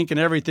kitchen sink and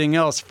everything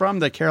else from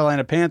the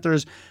Carolina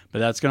Panthers, but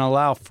that's going to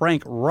allow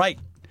Frank Reich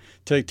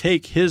to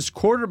take his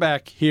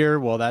quarterback here.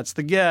 Well, that's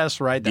the guess,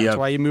 right? That's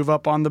why you move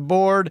up on the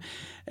board.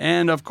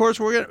 And, of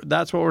course,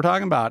 that's what we're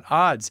talking about,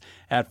 odds.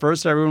 At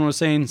first, everyone was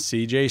saying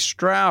C.J.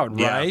 Stroud,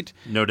 right?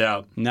 No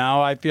doubt.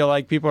 Now I feel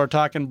like people are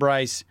talking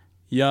Bryce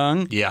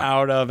Young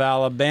out of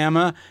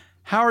Alabama.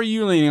 How are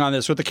you leaning on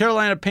this? With the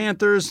Carolina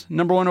Panthers,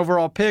 number 1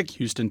 overall pick,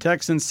 Houston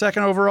Texans,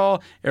 2nd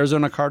overall,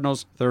 Arizona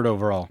Cardinals, 3rd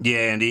overall. Yeah,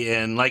 Andy,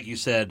 and like you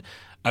said,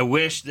 I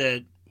wish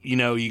that,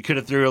 you could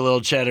have threw a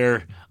little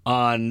cheddar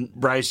on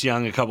Bryce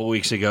Young a couple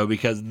weeks ago,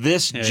 because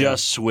this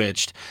just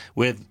switched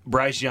with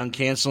Bryce Young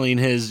canceling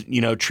his,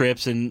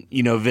 trips and,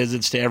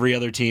 visits to every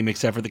other team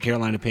except for the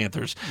Carolina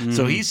Panthers. Mm-hmm.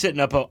 So he's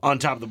sitting up on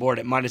top of the board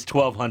at minus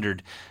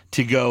 1,200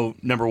 to go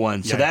number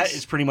 1. So that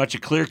is pretty much a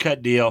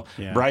clear-cut deal.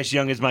 Yeah. Bryce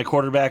Young is my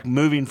quarterback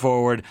moving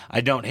forward.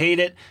 I don't hate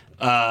it.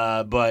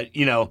 But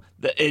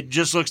it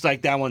just looks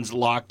like that one's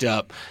locked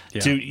up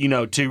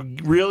to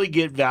really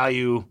get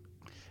value.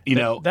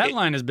 That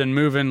line has been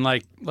moving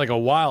like a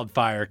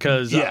wildfire,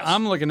 because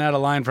I'm looking at a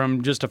line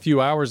from just a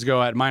few hours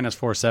ago at minus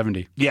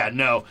 470. Yeah,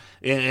 no,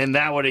 and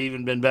that would have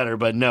even been better,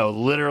 but no,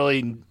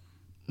 literally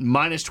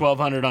minus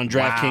 1,200 on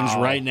DraftKings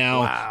right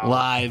now,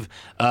 live.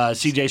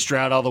 C.J.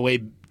 Stroud all the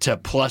way to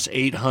plus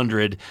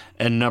 800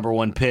 and number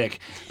 1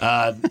 pick.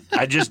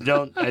 I just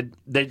don't.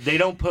 They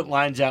don't put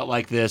lines out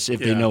like this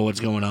if they know what's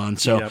going on.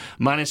 So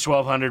minus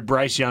 1,200.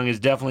 Bryce Young is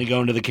definitely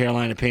going to the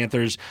Carolina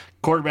Panthers.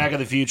 Quarterback of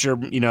the future,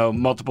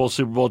 multiple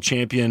Super Bowl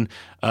champion,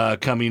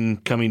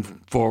 coming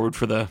forward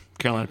for the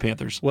Carolina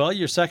Panthers. Well,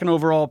 your 2nd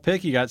overall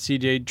pick, you got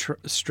C.J.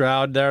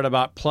 Stroud there at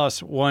about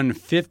plus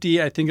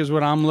 150, I think is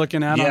what I'm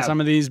looking at on some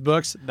of these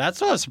books.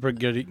 That's also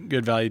pretty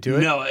good value to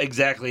it. No,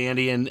 exactly,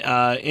 Andy. And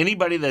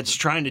anybody that's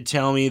trying to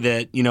tell me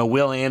that,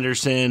 Will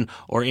Anderson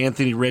or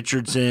Anthony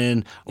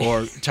Richardson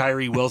or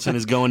Tyree Wilson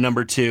is going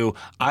number 2,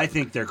 I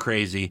think they're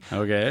crazy.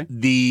 Okay.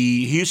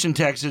 The Houston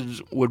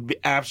Texans would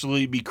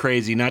absolutely be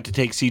crazy not to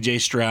take C.J.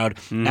 Stroud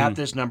at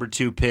this number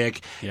 2 pick.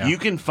 Yeah. You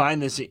can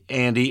find this,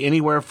 Andy,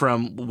 anywhere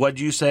from,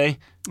 what'd you say?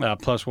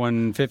 Plus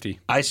 150.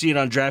 I see it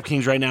on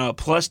DraftKings right now at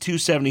plus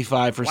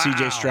 275 for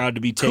C.J. Stroud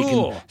to be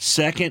taken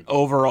 2nd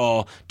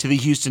overall to the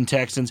Houston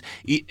Texans.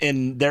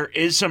 And there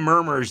is some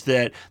murmurs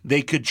that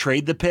they could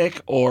trade the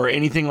pick or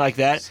anything like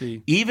that.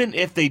 Even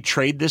if they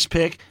trade this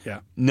pick,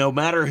 no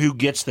matter who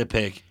gets the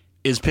pick,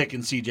 is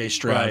picking C.J.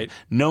 Stroud. Right.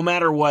 No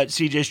matter what,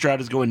 C.J.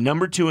 Stroud is going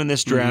number 2 in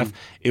this draft.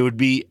 It would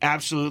be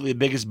absolutely the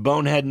biggest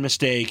bonehead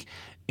mistake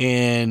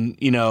in,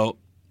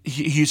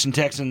 Houston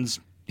Texans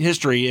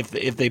history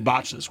if they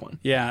botch this one.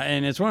 Yeah,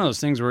 and it's one of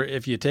those things where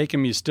if you take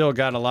him, you still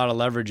got a lot of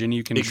leverage, and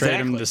you can trade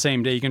him the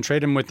same day. You can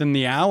trade him within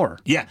the hour.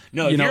 Yeah.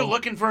 No, if you're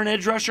looking for an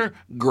edge rusher,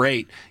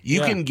 great.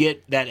 You can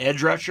get that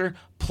edge rusher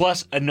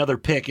plus another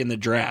pick in the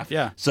draft.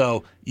 Yeah.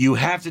 So you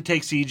have to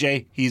take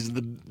CJ. He's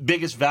the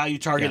biggest value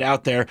target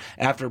out there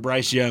after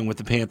Bryce Young with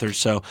the Panthers.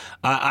 So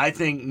I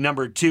think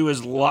number 2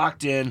 is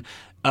locked in.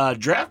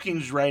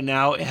 DraftKings right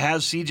now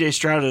has CJ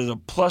Stroud as a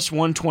plus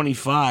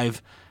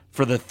 125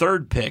 for the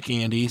 3rd pick,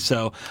 Andy.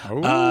 So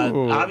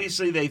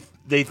obviously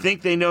they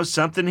think they know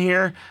something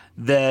here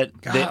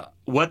that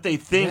what they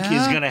think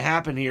is going to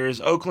happen here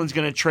is Oakland's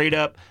going to trade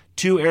up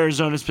to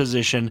Arizona's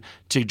position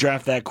to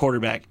draft that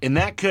quarterback. And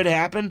that could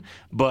happen,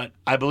 but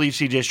I believe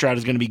C.J. Stroud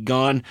is going to be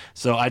gone,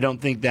 so I don't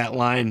think that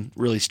line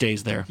really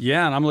stays there.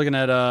 Yeah, and I'm looking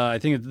at, I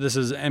think this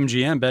is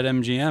MGM,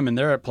 BetMGM, and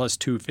they're at plus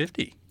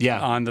 250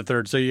 on the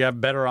 3rd, so you have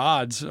better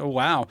odds. Oh,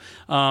 wow.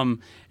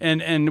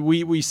 And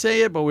we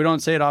say it, but we don't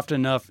say it often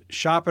enough.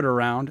 Shop it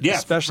around,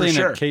 especially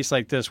in a case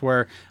like this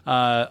where,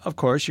 of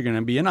course, you're going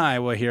to be in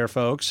Iowa here,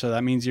 folks, so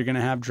that means you're going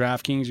to have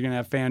DraftKings, you're going to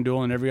have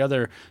FanDuel, and every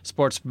other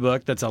sports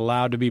book that's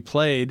allowed to be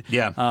played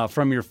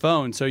from your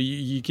phone. So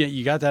you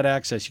got that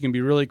access. You can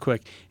be really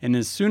quick. And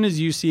as soon as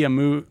you see a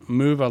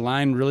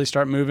line really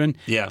start moving,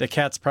 the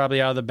cat's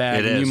probably out of the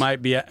bag. And you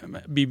might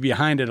be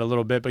behind it a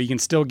little bit, but you can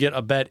still get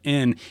a bet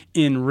in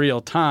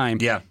real time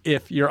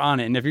if you're on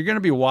it. And if you're going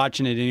to be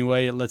watching it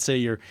anyway, let's say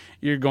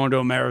you're going to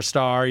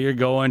Ameristar, you're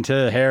going to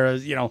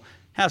Harrah's,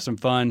 have some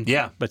fun.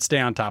 Yeah. But stay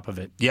on top of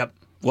it. Yep.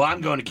 Well,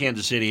 I'm going to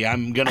Kansas City.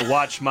 I'm going to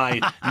watch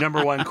my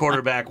number one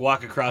quarterback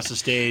walk across the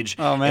stage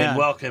and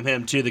welcome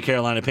him to the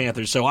Carolina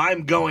Panthers. So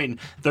I'm going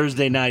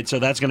Thursday night, so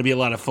that's going to be a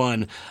lot of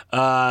fun.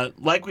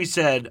 Like we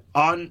said,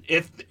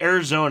 if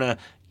Arizona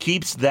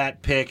keeps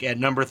that pick at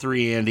number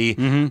 3,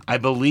 Andy, I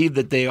believe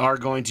that they are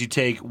going to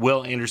take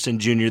Will Anderson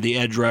Jr., the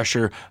edge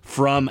rusher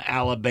from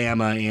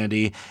Alabama,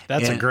 Andy.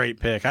 That's a great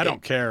pick. I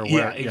don't care where.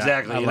 Yeah,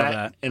 exactly. I love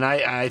that. And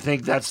I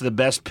think that's the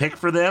best pick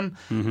for them.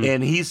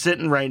 And he's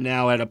sitting right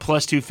now at a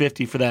plus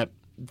 250 for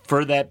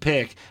that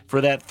pick,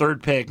 for that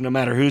third pick, no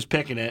matter who's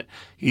picking it,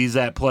 he's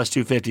at plus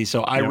 250.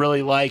 So I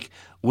really like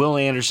Will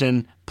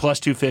Anderson plus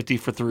 250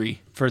 for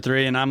 3. For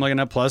 3, and I'm looking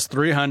at plus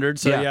 300.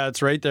 So, yeah,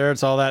 it's right there.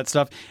 It's all that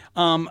stuff.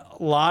 A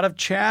lot of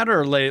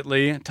chatter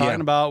lately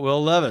talking about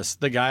Will Levis,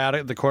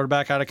 the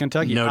quarterback out of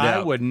Kentucky. No doubt.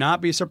 I would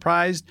not be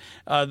surprised.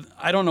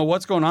 I don't know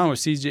what's going on with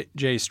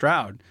C.J.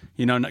 Stroud.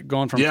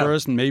 Going from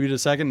first and maybe to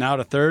second, now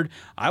to third.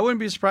 I wouldn't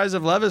be surprised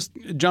if Levis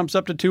jumps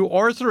up to 2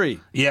 or 3.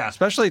 Yeah.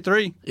 Especially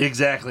 3.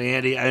 Exactly,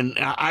 Andy. And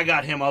I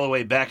got him all the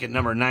way back at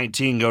number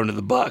 19 going to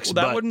the Bucs.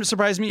 Well, that wouldn't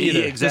surprise me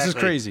either. Exactly. This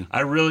is crazy.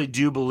 I really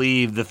do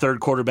believe the third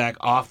quarterback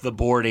off the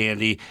board,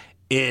 Andy,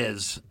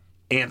 is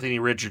Anthony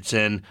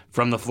Richardson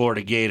from the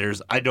Florida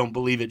Gators. I don't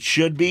believe it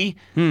should be,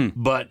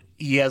 but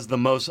he has the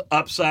most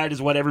upside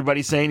is what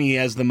everybody's saying. He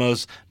has the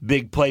most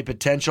big play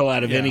potential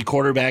out of any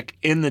quarterback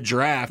in the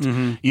draft.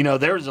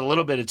 There was a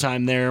little bit of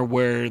time there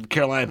where the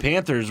Carolina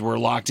Panthers were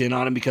locked in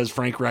on him because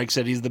Frank Reich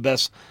said he's the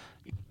best,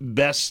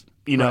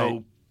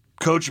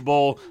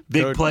 coachable,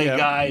 big play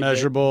guy.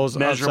 Measurables,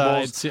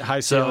 upside, high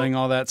ceiling,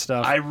 all that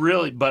stuff. I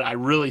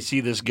really see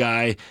this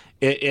guy,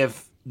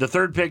 if the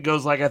third pick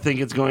goes like I think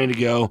it's going to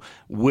go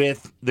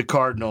with the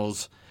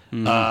Cardinals,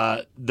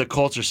 the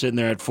Colts are sitting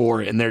there at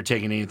 4, and they're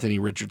taking Anthony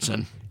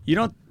Richardson.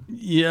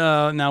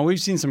 Now we've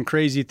seen some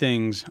crazy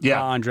things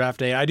on draft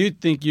day. I do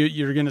think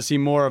you're going to see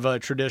more of a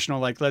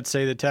traditional, like let's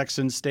say the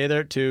Texans stay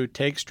there at 2,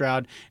 take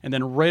Stroud, and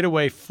then right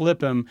away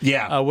flip him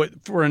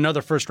for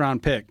another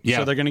first-round pick. Yeah.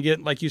 So they're going to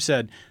get, like you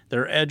said,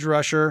 their edge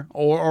rusher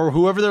or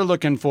whoever they're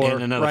looking for.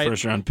 And another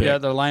first-round pick. Yeah,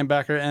 their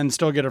linebacker, and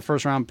still get a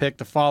first-round pick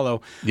to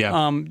follow. Yeah.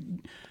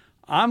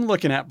 I'm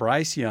looking at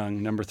Bryce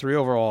Young, number 3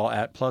 overall,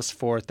 at plus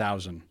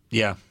 4,000.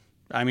 Yeah.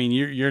 I mean,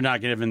 you're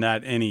not giving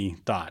that any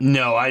thought.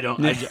 No, I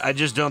don't. I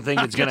just don't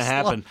think it's going to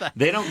happen.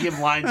 They don't give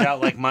lines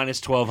out like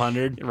minus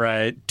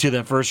 1,200 to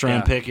the first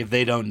round pick if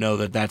they don't know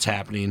that that's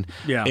happening.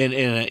 Yeah.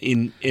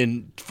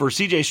 And for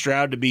CJ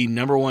Stroud to be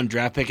number 1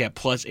 draft pick at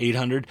plus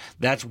 800,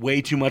 that's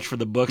way too much for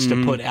the books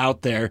to put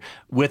out there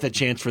with a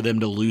chance for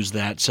them to lose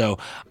that. So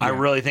I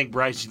really think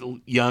Bryce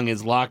Young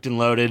is locked and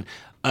loaded.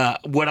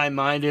 Would I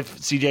mind if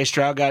CJ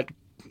Stroud got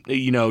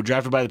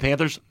drafted by the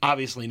Panthers?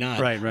 Obviously not.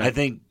 Right. I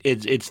think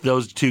it's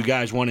those 2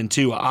 guys, 1 and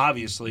 2,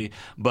 obviously.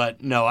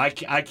 But no, I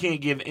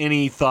can't give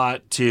any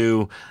thought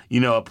to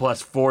a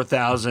plus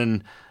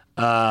 4,000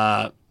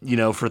 for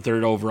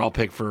third overall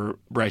pick for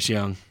Bryce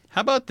Young.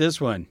 How about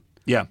this one?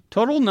 Yeah.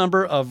 Total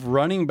number of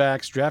running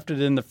backs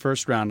drafted in the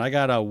first round. I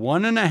got a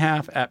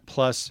 1.5 at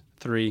plus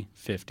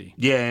 350.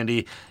 Yeah,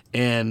 Andy,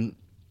 and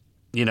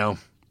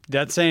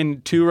that's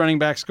saying 2 running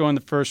backs go in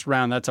the first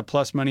round. That's a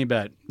plus money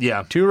bet.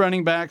 Yeah. 2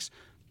 running backs.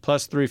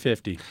 Plus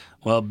 350.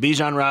 Well,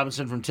 Bijan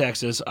Robinson from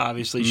Texas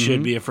obviously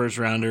should be a first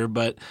rounder,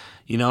 but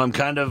I'm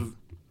kind of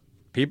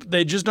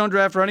they just don't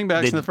draft running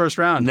backs in the first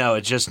round. No,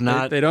 it's just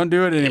not. They don't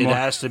do it anymore. It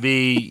has to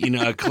be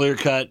a clear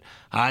cut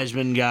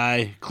Heisman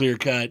guy, clear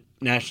cut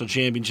national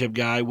championship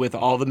guy with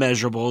all the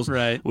measurables,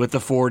 right? With the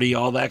 40,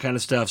 all that kind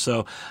of stuff.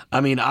 So, I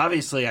mean,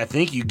 obviously, I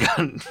think you got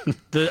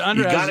the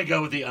under. You got to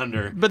go with the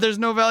under, but there's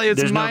no value.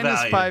 It's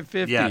minus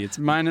 550. Yeah. It's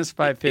minus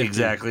 550.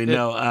 Exactly.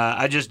 No,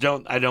 I just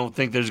don't. I don't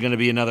think there's going to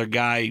be another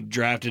guy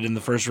drafted in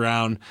the first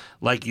round,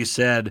 like you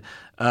said.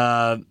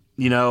 One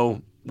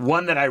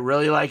that I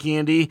really like,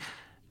 Andy,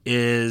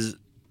 is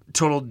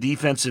total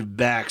defensive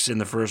backs in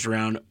the first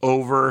round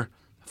over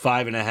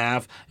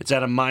 5.5. It's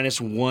at a minus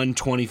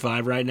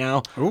 125 right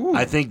now. Ooh.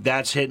 I think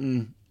that's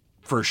hitting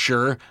for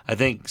sure. I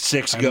think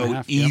 6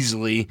 go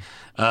easily.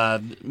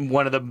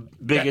 One of the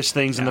biggest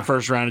things in the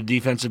first round of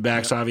defensive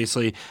backs,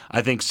 obviously.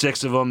 I think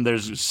 6 of them.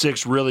 There's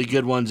 6 really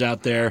good ones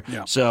out there.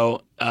 Yeah.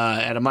 So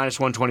at a minus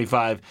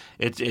 125,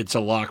 it's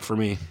a lock for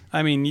me.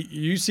 I mean,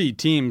 you see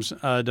teams,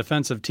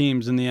 defensive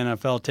teams in the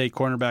NFL take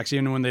cornerbacks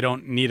even when they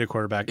don't need a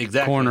quarterback.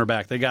 Exactly.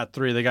 Cornerback. They got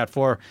 3. They got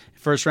 4.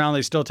 First round,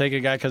 they still take a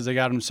guy because they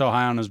got him so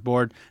high on his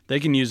board. They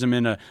can use him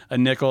in a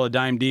nickel, a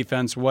dime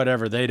defense,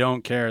 whatever. They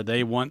don't care.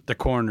 They want the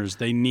corners.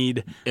 They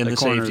need the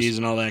corners. Safeties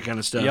and all that kind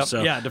of stuff. Yep.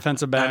 So, yeah,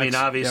 defensive backs. I mean,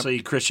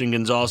 obviously, Christian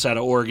Gonzalez out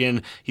of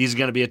Oregon, he's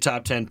going to be a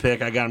top 10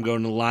 pick. I got him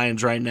going to the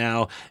Lions right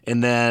now.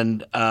 And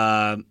then,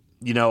 I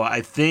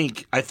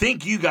think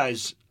you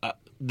guys,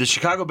 the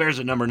Chicago Bears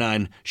at number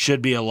 9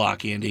 should be a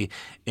lock, Andy.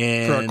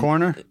 And for a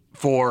corner?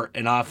 For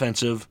an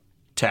offensive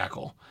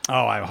tackle.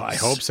 Oh, I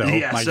hope so.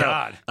 Yeah, My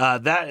God.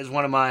 That is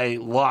one of my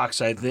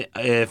locks. I think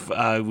if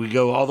we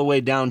go all the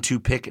way down to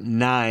pick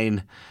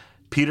 9,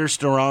 Peter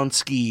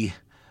Storonsky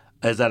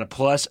is at a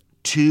plus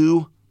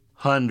 200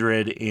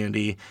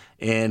 Andy.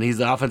 And he's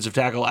the offensive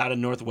tackle out of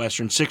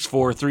Northwestern,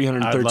 6'4",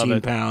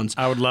 313 pounds.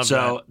 I would love that.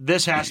 So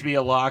this has to be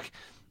a lock.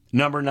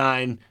 Number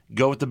 9,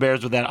 go with the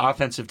Bears with that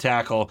offensive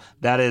tackle.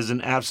 That is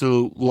an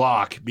absolute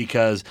lock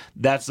because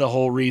that's the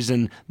whole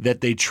reason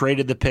that they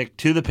traded the pick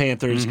to the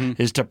Panthers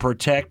is to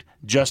protect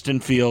Justin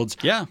Fields.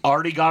 Yeah.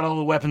 Already got all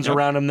the weapons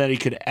around him that he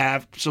could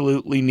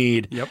absolutely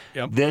need.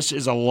 Yep. This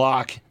is a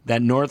lock.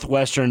 That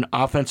Northwestern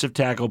offensive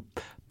tackle,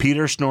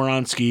 Peter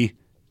Snoronsky,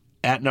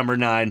 at number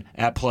 9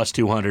 at plus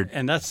 200.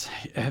 And that's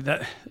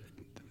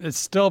it's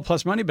still a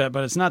plus money bet,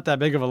 but it's not that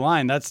big of a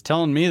line. That's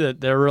telling me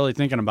that they're really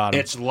thinking about it.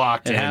 It's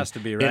locked in. It has to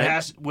be, right? It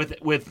has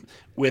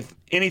with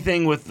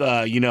anything with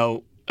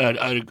a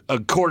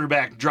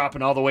quarterback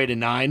dropping all the way to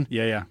 9.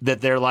 Yeah. That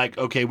they're like,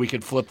 okay, we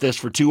could flip this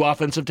for 2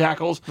 offensive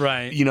tackles.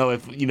 Right.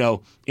 If Anthony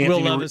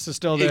Will Levis is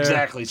still there.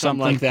 Exactly,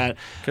 something like that.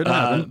 Could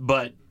happen.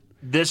 But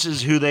this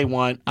is who they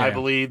want. Yeah. I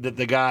believe that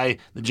the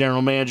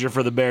general manager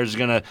for the Bears, is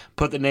going to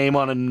put the name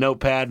on a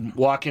notepad,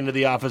 walk into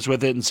the office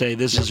with it, and say,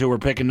 this is who we're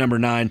picking, number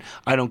 9.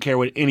 I don't care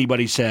what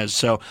anybody says.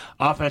 So,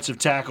 offensive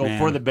tackle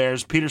for the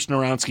Bears, Peter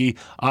Snoronsky,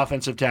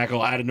 offensive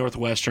tackle out of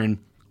Northwestern.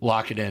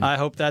 Lock it in. I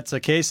hope that's the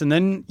case. And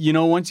then,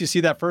 once you see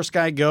that first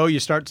guy go,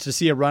 you start to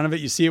see a run of it.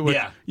 You see it with,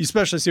 you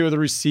especially see it with the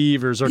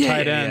receivers or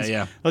tight ends.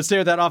 Yeah. Let's stay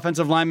with that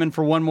offensive lineman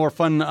for one more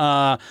fun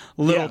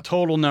little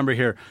total number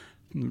here.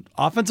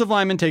 Offensive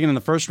lineman taken in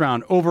the first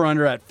round,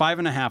 over/under at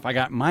 5.5. I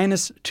got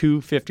minus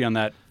 250 on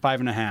that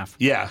 5.5.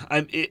 Yeah,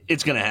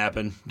 it's going to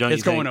happen.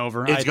 It's going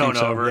over. It's going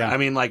over. Yeah. I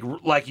mean,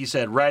 like you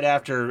said, right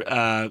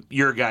after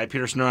your guy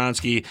Peter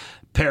Snoronsky,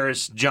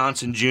 Paris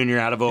Johnson Jr.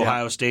 out of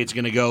Ohio State's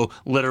going to go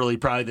literally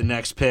probably the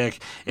next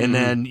pick, and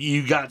then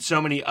you got so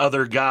many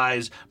other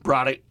guys.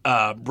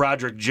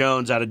 Broderick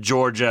Jones out of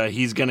Georgia,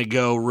 he's going to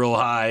go real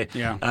high.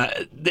 Yeah,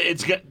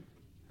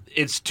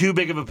 It's too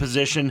big of a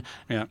position,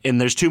 and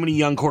there's too many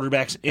young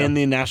quarterbacks in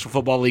the National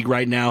Football League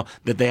right now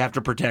that they have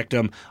to protect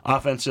them.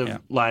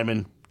 Offensive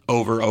linemen,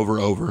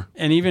 over.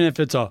 And even if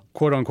it's a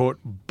quote-unquote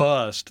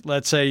bust,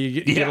 let's say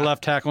you get a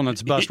left tackle and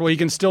it's bust, well, you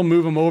can still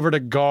move him over to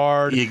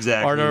guard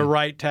or to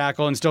right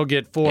tackle and still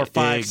get 4,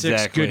 5,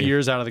 6 good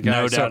years out of the guy.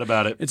 No doubt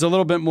about it. It's a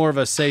little bit more of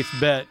a safe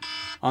bet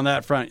on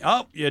that front.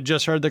 Oh, you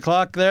just heard the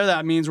clock there.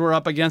 That means we're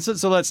up against it.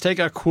 So let's take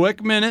a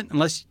quick minute.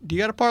 Do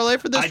you got a parlay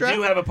for this draft? I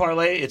do have a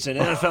parlay. It's an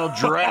NFL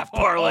draft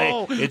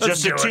parlay. It's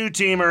just a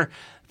 2-teamer.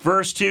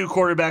 First 2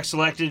 quarterbacks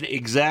selected,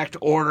 exact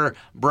order.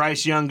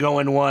 Bryce Young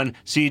going 1,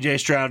 C.J.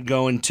 Stroud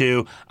going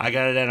 2. I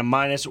got it at a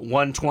minus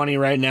 120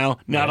 right now.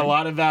 Not a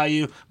lot of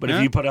value, but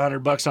if you put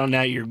 $100 on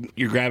that,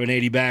 you're grabbing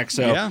 80 back.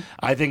 So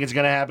I think it's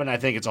going to happen. I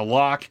think it's a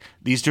lock.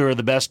 These 2 are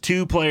the best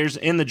 2 players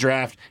in the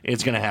draft.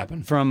 It's going to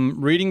happen.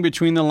 From reading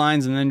between the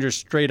lines and then just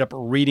straight up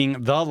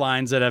reading the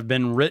lines that have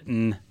been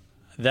written,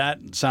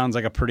 that sounds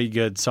like a pretty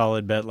good,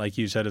 solid bet, like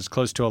you said, as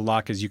close to a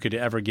lock as you could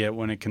ever get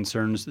when it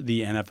concerns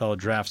the NFL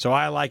draft. So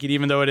I like it,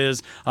 even though it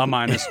is a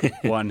minus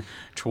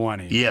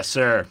 120. Yes,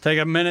 sir. Take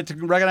a minute to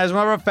recognize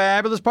one of our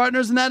fabulous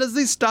partners, and that is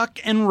the Stock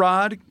and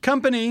Rod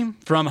Company.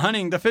 From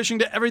hunting to fishing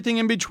to everything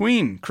in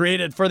between,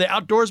 created for the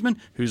outdoorsman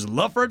whose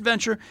love for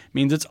adventure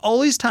means it's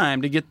always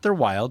time to get their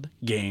wild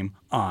game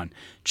on.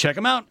 Check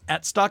them out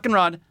at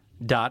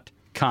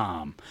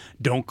stockandrod.com.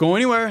 Don't go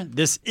anywhere.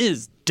 This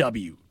is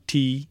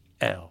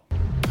WTL.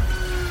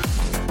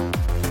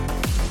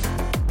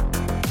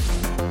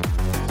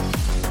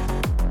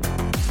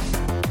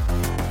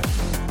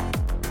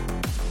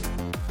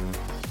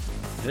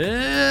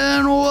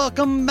 And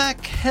welcome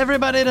back,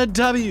 everybody, to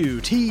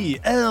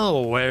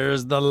WTL.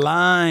 Where's the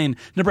line?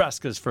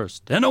 Nebraska's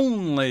first and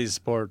only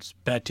sports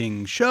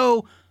betting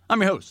show. I'm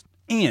your host,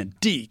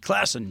 Andy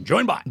Klassen,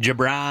 joined by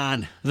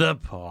Jabron, the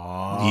You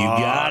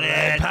got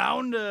it.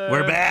 Pounder.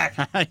 We're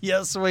back.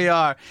 Yes, we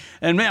are.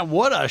 And man,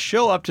 what a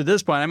show up to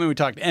this point. I mean, we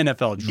talked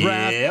NFL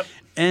draft,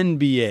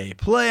 NBA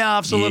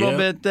playoffs a little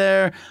bit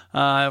there.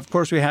 Of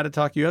course, we had to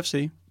talk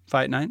UFC,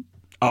 Fight Night.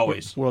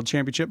 Always. World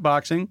Championship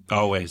Boxing.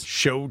 Always.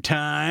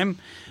 Showtime.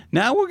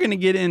 Now we're going to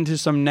get into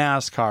some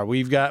NASCAR.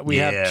 We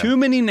have too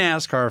many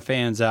NASCAR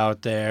fans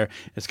out there.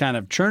 It's kind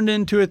of turned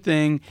into a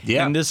thing.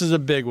 Yeah. And this is a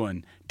big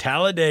one.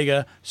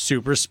 Talladega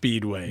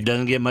Superspeedway.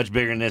 Doesn't get much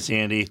bigger than this,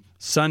 Andy.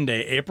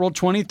 Sunday, April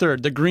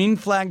 23rd. The green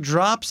flag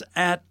drops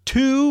at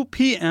 2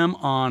 p.m.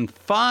 on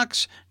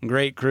Fox.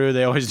 Great crew.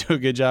 They always do a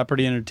good job.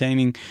 Pretty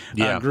entertaining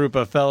group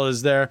of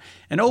fellas there.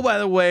 And oh, by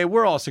the way,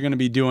 we're also going to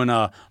be doing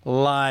a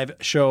live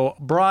show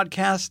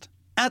broadcast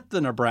at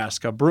the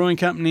Nebraska Brewing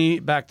Company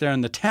back there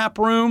in the tap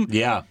room.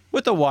 Yeah.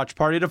 With a watch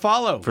party to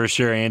follow. For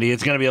sure, Andy.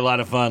 It's going to be a lot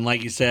of fun.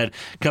 Like you said,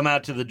 come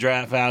out to the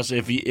draft house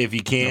if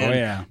you can. Oh,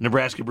 yeah.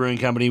 Nebraska Brewing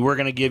Company. We're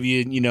going to give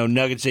you,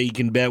 nuggets that you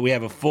can bet. We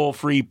have a full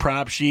free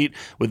prop sheet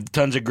with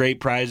tons of great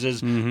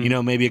prizes.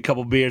 Mm-hmm. Maybe a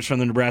couple beers from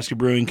the Nebraska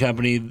Brewing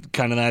Company,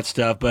 kind of that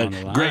stuff. But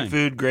great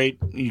food,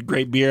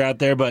 great beer out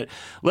there. But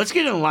let's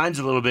get in the lines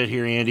a little bit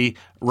here, Andy.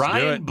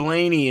 Ryan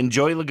Blaney and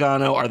Joey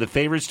Logano are the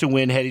favorites to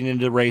win heading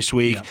into race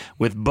week,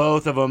 with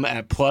both of them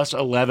at plus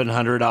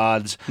 1,100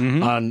 odds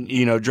on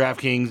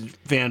DraftKings. DraftKings,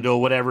 FanDuel,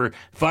 whatever.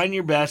 Find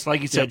your best.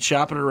 Like you said,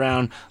 shop it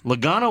around.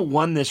 Logano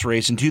won this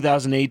race in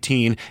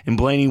 2018, and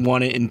Blaney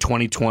won it in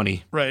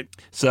 2020. Right.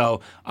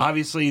 So,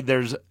 obviously,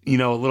 there's, a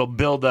little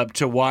build-up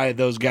to why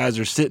those guys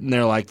are sitting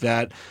there like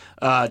that.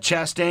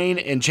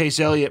 Chastain and Chase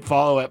Elliott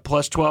follow at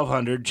plus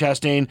 1,200.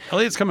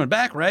 Elliott's coming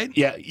back, right?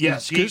 Yeah,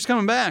 yes. He's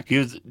coming back.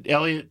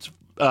 Elliott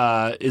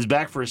is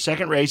back for his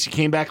second race. He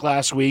came back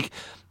last week.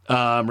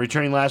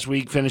 Returning last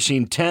week,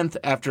 finishing 10th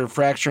after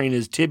fracturing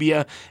his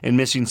tibia and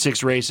missing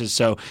 6 races.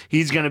 So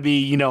he's going to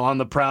be, on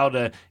the prowl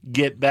to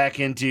get back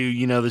into,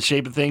 the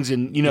shape of things.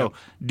 And,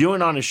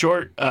 doing on a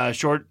short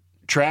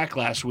track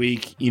last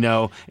week,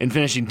 and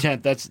finishing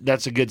 10th,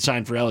 that's a good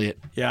sign for Elliott.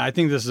 Yeah, I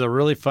think this is a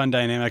really fun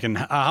dynamic. And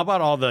how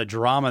about all the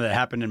drama that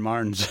happened in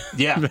Martin's?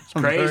 Yeah, it's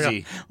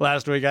crazy.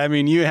 Last week, I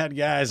mean, you had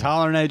guys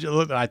hollering at you.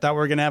 Look, I thought we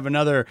were going to have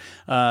another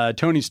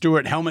Tony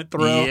Stewart helmet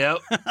throw. Yep.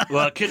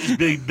 Well, it could just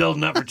be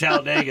building up for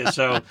Talladega,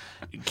 so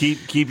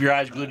keep your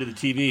eyes glued to the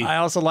TV. I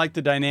also like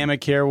the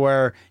dynamic here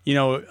where,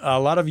 a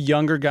lot of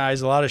younger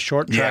guys, a lot of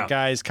short track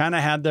guys kind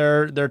of had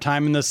their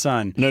time in the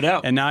sun. No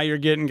doubt. And now you're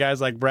getting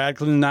guys like Brad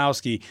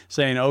Keselowski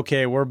saying,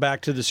 okay, we're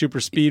back to the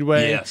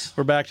Superspeedway. Yes.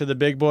 We're back to the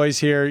big boys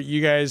here.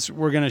 You guys,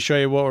 we're going to show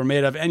you what we're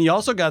made of. And you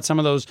also got some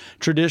of those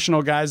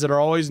traditional guys that are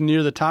always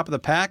near the top of the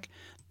pack.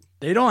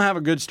 They don't have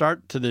a good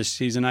start to this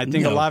season. I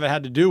think a lot of it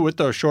had to do with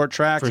those short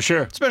tracks. For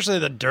sure. Especially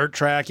the dirt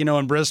track,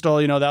 in Bristol,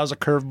 that was a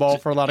curveball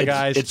for a lot of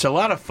guys. It's a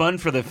lot of fun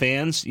for the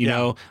fans,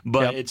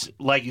 but it's,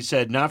 like you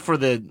said, not for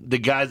the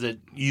guys that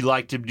you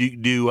like to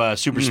do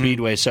super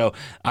speedway. So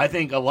I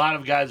think a lot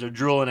of guys are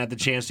drooling at the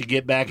chance to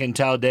get back in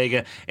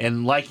Talladega.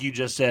 And like you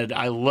just said,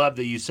 I love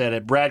that you said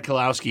it, Brad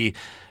Keselowski,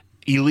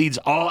 he leads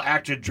all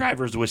active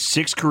drivers with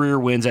 6 career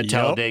wins at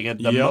Talladega,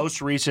 the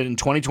most recent in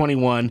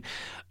 2021.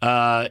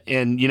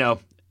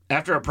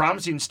 After a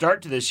promising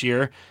start to this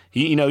year,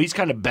 he's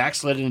kind of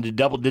backslidden into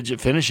double-digit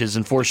finishes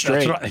in 4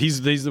 straight. That's right.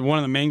 He's one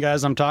of the main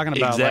guys I'm talking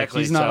about. Exactly.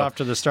 Like, he's not off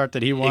to the start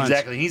that he wants.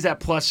 Exactly. He's at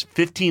plus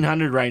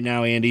 1,500 right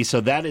now, Andy.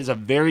 So that is a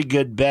very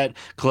good bet.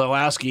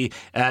 Keselowski,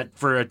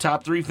 for a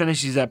top 3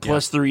 finish, he's at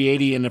plus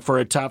 380, and for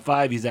a top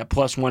 5, he's at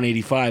plus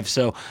 185.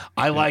 So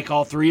I like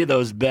all 3 of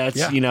those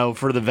bets,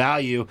 for the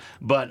value.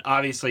 But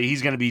obviously,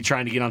 he's going to be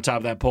trying to get on top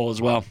of that poll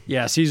as well.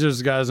 Yeah,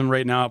 Caesar's got him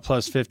right now at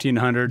plus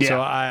 1,500. Yeah.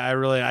 So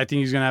I think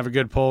he's going to have a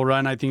good poll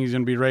run. I think he's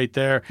going to be right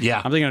there.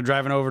 Yeah. I'm thinking of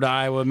driving over to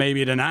Iowa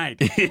maybe tonight.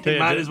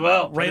 Might as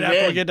well. Right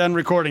after we get done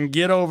recording,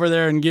 get over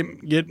there and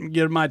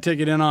get my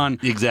ticket in on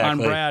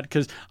Brad.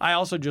 Because I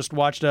also just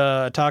watched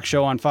a talk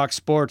show on Fox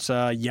Sports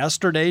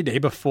yesterday, day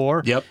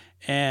before. Yep.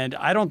 And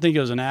I don't think it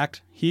was an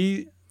act.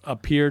 He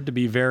appeared to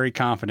be very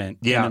confident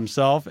in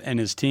himself and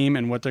his team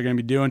and what they're going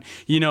to be doing.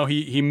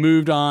 He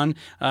moved on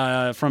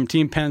from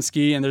Team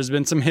Penske, and there's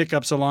been some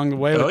hiccups along the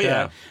way with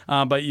that.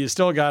 But you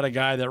still got a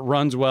guy that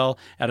runs well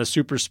at a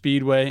super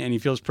speedway, and he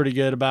feels pretty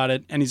good about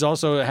it. And he's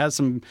also had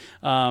some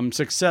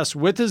success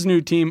with his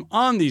new team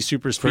on these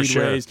super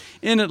speedways.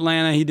 In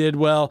Atlanta, he did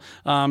well.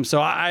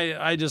 So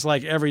I just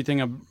like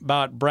everything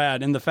about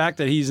Brad. And the fact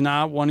that he's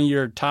not one of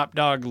your top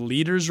dog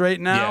leaders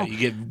right now. Yeah, you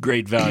get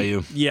great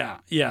value.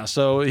 Yeah.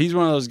 So he's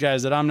one of those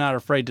guys that I'm not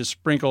afraid to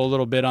sprinkle a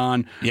little bit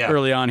on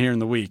early on here in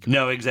the week.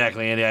 No,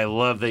 exactly, Andy. I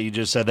love that you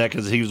just said that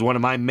because he was one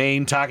of my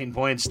main talking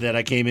points that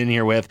I came in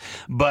here with.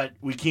 But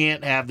we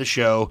can't have the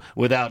show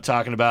without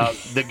talking about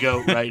the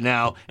GOAT right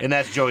now, and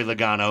that's Joey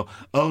Logano.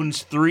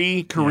 Owns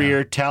 3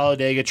 career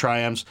Talladega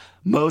triumphs.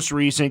 Most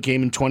recent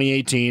came in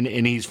 2018,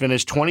 and he's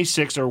finished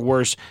 26 or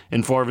worse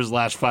in 4 of his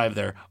last 5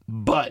 there.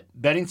 But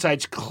betting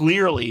sites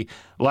clearly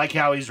like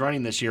how he's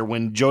running this year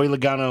when Joey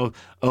Logano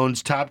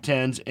owns top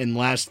 10s in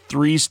last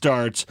 3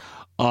 starts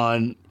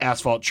on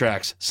asphalt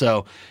tracks.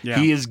 So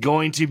he is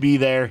going to be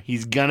there.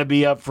 He's going to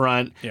be up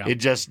front. Yeah. It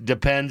just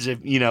depends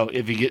if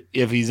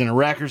he's in a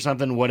wreck or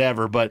something,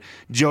 whatever. But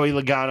Joey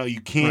Logano,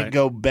 you can't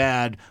go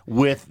bad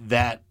with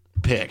that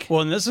pick. Well,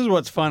 and this is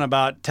what's fun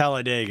about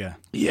Talladega.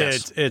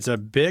 Yes. It's a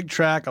big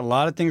track. A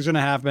lot of things are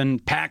going to happen.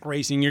 Pack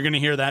racing, you're going to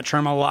hear that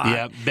term a lot.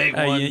 Yeah, big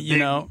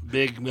one.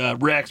 Big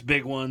wrecks,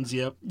 big ones.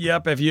 Yep.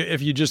 Yep.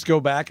 If you just go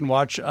back and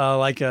watch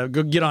go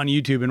get on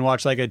YouTube and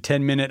watch like a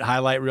 10-minute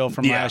highlight reel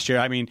from last year.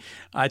 I mean,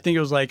 I think it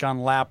was like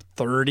on lap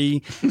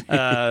 30.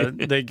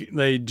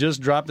 They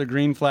just dropped the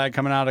green flag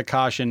coming out of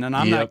caution, and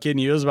I'm not kidding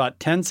you. It was about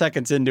 10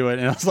 seconds into it,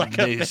 and it was like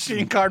a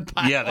 15-card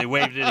pile. Yeah, they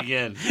waved it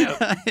again.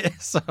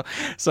 Yep.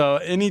 So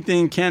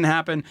anything can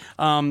happen.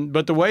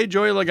 But the way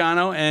Joey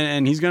Logano,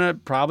 and he's going to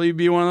probably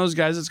be one of those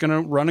guys that's going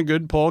to run a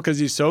good pull because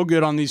he's so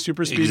good on these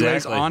super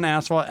speedways on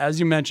asphalt, as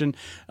you mentioned.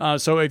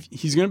 So if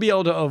he's going to be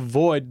able to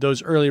avoid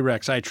those early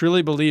wrecks, I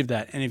truly believe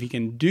that. And if he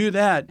can do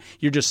that,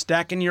 you're just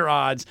stacking your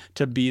odds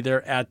to be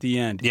there at the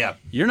end. Yeah.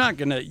 You're not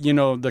going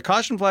to, the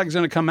caution flag is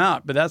going to come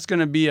out, but that's going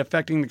to be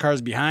affecting the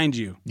cars behind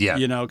you. Yeah.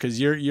 Because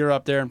you're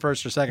up there in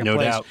first or second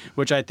place, doubt.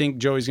 which I think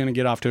Joey's going to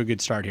get off to a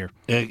good start here.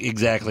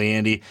 Exactly,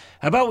 Andy.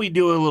 How about we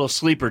do a little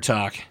sleeper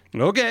talk?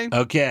 Okay.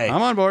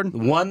 I'm on board.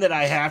 One that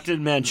I have to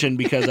mention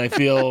because I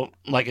feel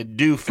like a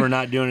doof for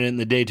not doing it in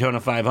the Daytona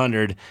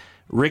 500.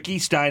 Ricky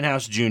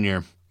Stenhouse Jr.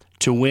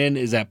 to win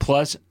is at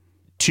plus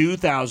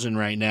 $2,000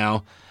 right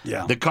now.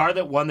 Yeah. The car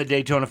that won the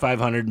Daytona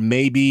 500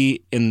 may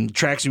be in the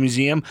Tracks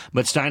Museum,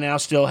 but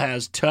Steinhaus still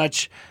has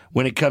touch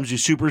when it comes to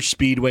super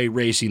speedway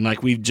racing,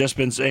 like we've just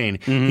been saying.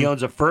 He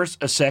owns a first,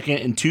 a second,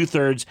 and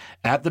 2/3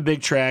 at the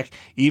big track,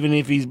 even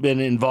if he's been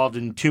involved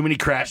in too many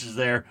crashes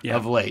there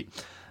of late.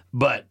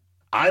 But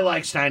I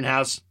like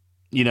Steinhaus,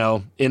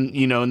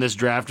 in this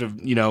draft of,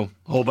 a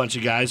whole bunch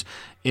of guys.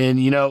 And,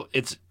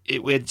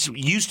 it's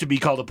used to be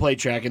called a play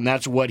track, and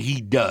that's what he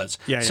does.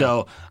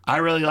 So I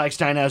really like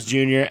Steinhaus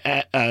Jr.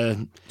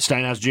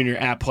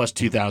 at plus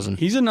 2,000.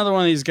 He's another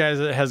one of these guys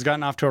that has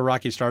gotten off to a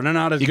rocky start.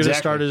 Not as good a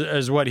start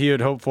as what he had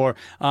hoped for.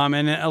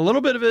 And a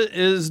little bit of it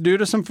is due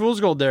to some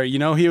fool's gold there.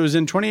 He was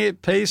in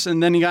 28th pace,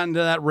 and then he got into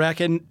that wreck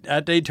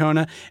at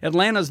Daytona.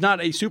 Atlanta's not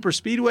a super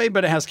speedway,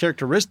 but it has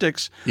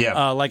characteristics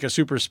like a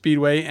super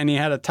speedway. And he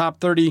had a top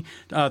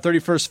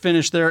 31st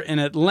finish there in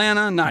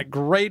Atlanta. Not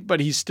great, but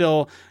he's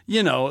still,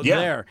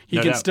 there. He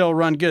can still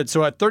run good.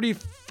 So at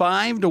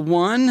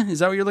 35-1, is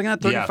that what you're looking at?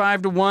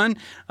 35-1.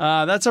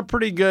 That's a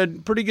pretty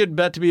good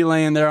bet to be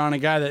laying there on a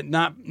guy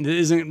that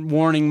isn't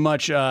warning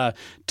much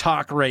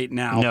talk right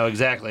now. No,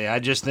 exactly. I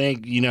just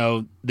think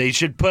they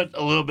should put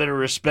a little bit of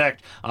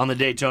respect on the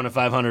Daytona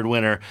 500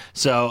 winner.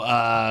 So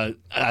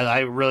I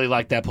really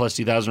like that plus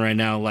 2,000 right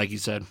now, like you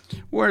said.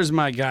 Where's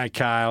my guy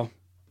Kyle?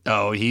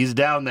 Oh, he's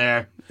down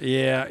there.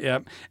 Yeah.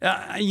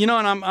 And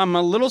I'm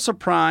a little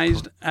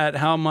surprised at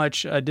how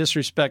much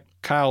disrespect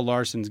Kyle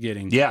Larson's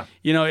getting. Yeah.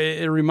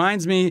 It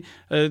reminds me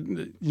a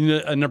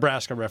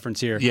Nebraska reference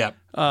here. Yeah.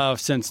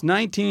 Since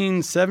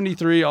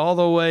 1973 all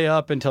the way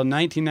up until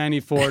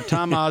 1994,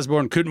 Tom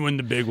Osborne couldn't win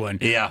the big one.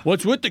 Yeah.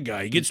 What's with the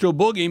guy? He gets to a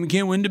bowl game, he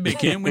can't win the big,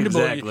 can't win the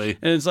bowl game.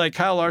 And it's like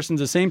Kyle Larson's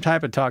the same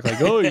type of talk, like,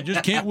 oh, you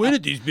just can't win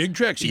at these big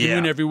tracks. You can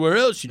win everywhere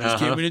else. You just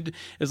can't win it.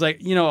 It's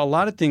like, a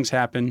lot of things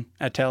happen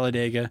at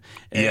Talladega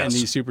and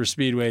these super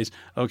speedways.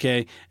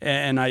 Okay.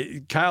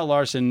 And Kyle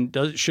Larson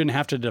shouldn't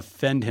have to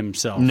defend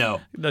himself.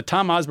 No.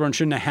 Tom Osborne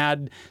shouldn't have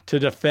had to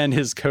defend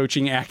his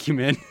coaching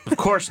acumen. Of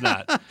course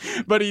not.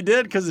 But he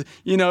did because,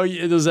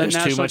 there's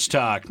too much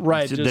talk.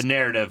 Right. The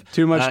narrative.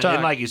 Too much talk.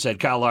 And like you said,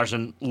 Kyle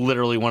Larson,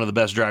 literally one of the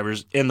best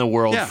drivers in the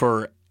world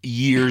for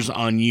years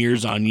on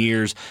years on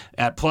years.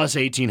 At plus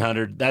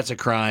 1,800, that's a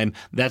crime.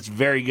 That's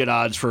very good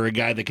odds for a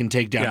guy that can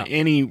take down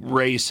any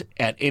race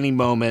at any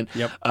moment.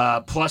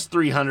 Yep. Plus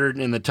 300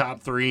 in the top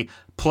three.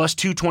 Plus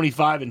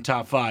 225 in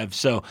top five.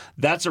 So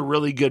that's a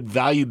really good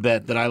value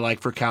bet that I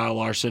like for Kyle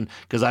Larson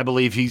because I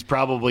believe he's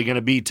probably going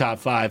to be top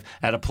five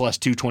at a plus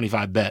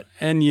 225 bet.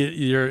 And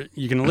you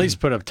can at least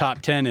put a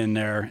top 10 in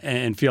there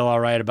and feel all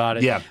right about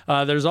it. Yeah.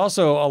 There's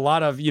also a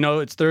lot of,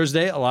 it's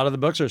Thursday. A lot of the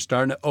books are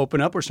starting to open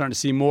up. We're starting to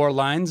see more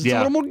lines. It's a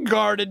little more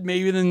guarded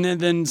maybe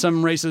than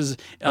some races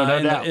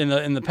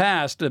in the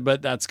past,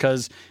 but that's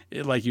because,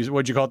 like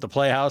what'd you call it, the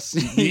playhouse?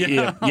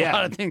 A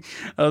lot of things,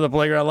 the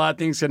playground. A lot of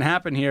things can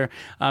happen here.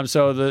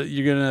 So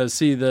you're going to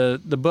see the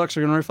books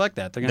are going to reflect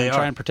that. They're going to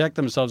try and protect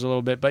themselves a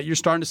little bit. But you're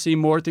starting to see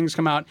more things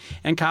come out.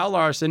 And Kyle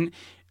Larson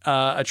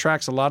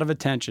attracts a lot of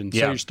attention. So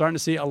you're starting to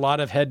see a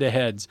lot of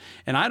head-to-heads.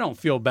 And I don't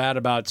feel bad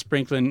about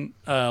sprinkling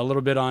a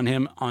little bit on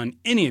him on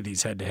any of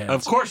these head-to-heads.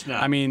 Of course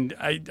not. I mean,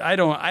 I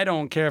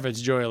don't care if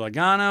it's Joey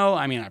Logano.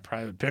 I mean, I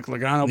probably would pick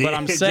Logano, but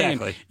I'm saying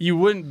you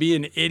wouldn't be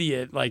an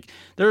idiot. Like,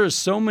 there are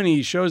so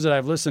many shows that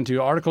I've listened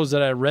to, articles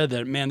that I read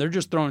that, man, they're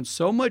just throwing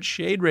so much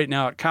shade right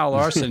now at Kyle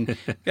Larson.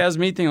 It has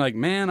me thinking, like,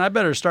 man, I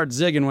better start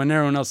zigging when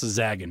everyone else is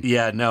zagging.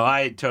 Yeah, no,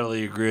 I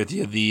totally agree with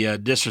you. The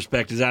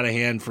disrespect is out of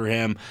hand for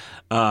him,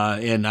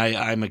 and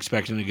I'm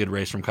expecting a good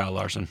race from Kyle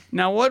Larson.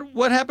 Now,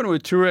 what happened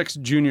with Martin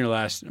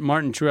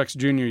Truex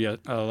Jr.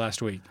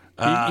 Last week?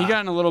 He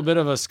got in a little bit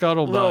of a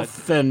scuttlebutt. A little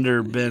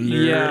fender bender.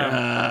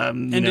 Yeah.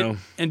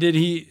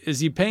 Is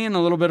he paying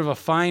a little bit of a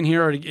fine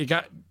here, or it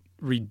got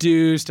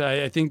reduced?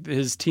 I think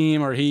his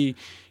team or he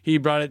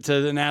brought it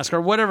to the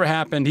NASCAR. Whatever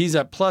happened, he's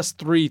at plus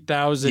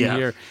 3,000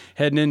 here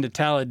heading into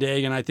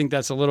Talladega, and I think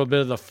that's a little bit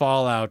of the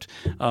fallout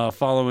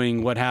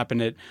following what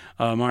happened at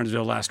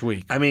Martinsville last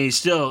week. I mean,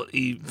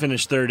 he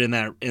finished third in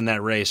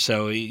that race,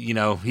 so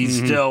he's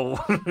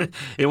still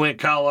it went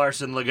Kyle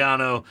Larson,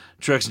 Logano,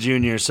 Truex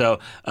Jr. So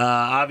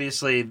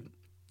obviously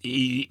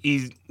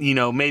he's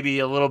maybe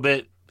a little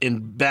bit in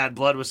bad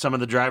blood with some of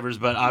the drivers,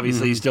 but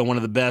obviously he's still one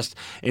of the best,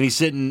 and he's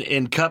sitting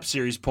in Cup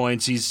Series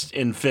points. He's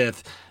in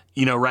fifth.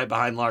 Right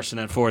behind Larson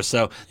at fourth.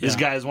 So this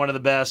guy is one of the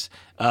best.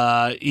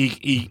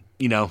 He's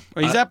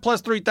at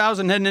plus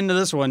 3,000 heading into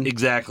this one.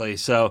 Exactly.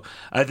 So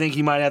I think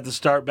he might have to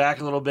start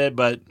back a little bit,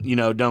 but,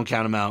 don't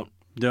count him out.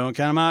 Don't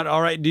count him out.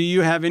 All right. Do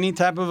you have any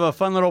type of a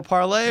fun little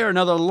parlay or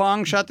another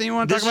long shot that you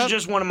want to talk about? This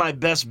is just one of my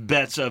best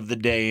bets of the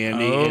day,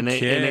 Andy. Okay. And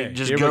it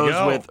just goes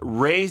with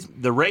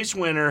the race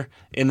winner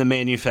and the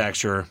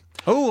manufacturer.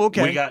 Oh,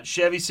 okay. We got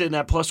Chevy sitting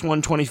at plus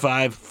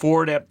 125,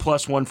 Ford at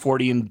plus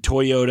 140, and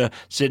Toyota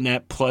sitting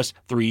at plus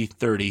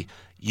 330.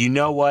 You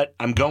know what?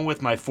 I'm going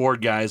with my Ford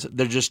guys.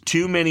 There's just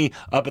too many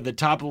up at the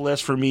top of the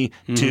list for me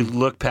to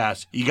look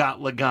past. You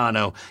got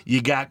Logano.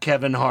 You got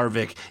Kevin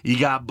Harvick. You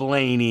got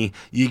Blaney.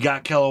 You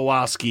got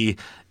Keselowski.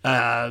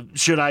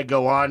 Should I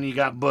go on? You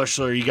got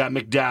Bushler, you got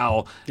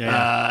McDowell.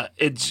 Yeah.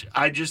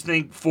 I just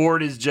think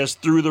Ford is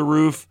just through the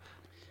roof.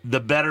 The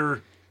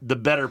better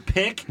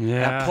pick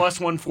at plus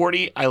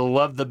 140. I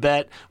love the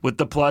bet with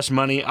the plus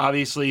money.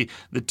 Obviously,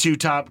 the two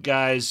top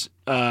guys,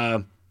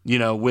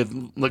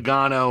 with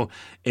Logano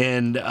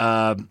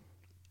and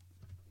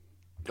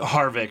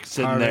Harvick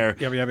sitting there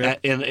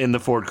in the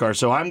Ford car.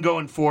 So I'm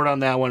going Ford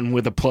on that one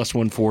with a plus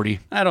 140.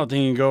 I don't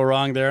think you can go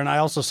wrong there. And I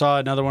also saw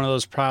another one of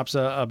those props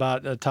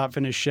about a top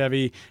finish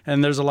Chevy.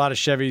 And there's a lot of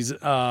Chevys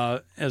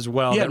as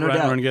well that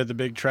run good at the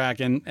big track.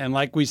 And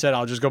like we said,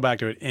 I'll just go back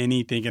to it.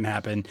 Anything can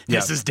happen.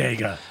 This is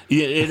Dega.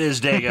 Yeah, it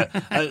is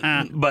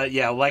Dega. But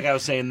yeah, like I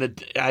was saying,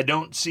 that I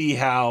don't see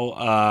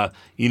how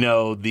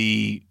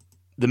the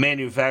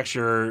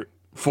manufacturer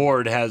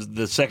Ford has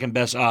the second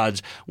best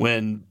odds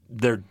when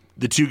they're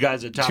the two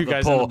guys at top of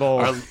the pole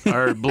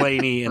are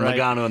Blaney and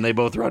Logano, and they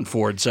both run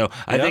Ford. So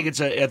I think it's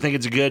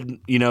a good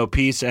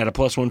piece at a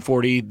plus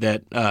 140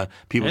 that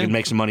people can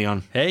make some money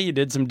on. Hey, you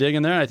did some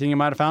digging there. I think you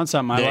might have found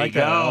something. I like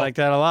that. I like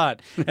that a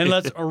lot. And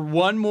let's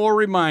one more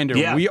reminder.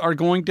 Yeah. We are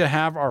going to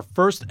have our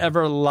first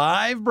ever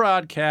live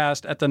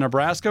broadcast at the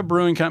Nebraska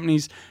Brewing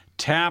Company's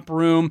tap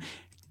room.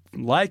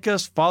 Like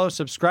us, follow,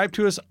 subscribe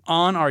to us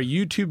on our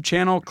YouTube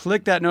channel.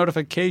 Click that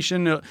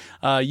notification.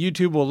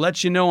 YouTube will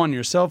let you know on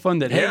your cell phone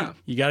that, hey,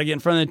 you got to get in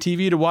front of the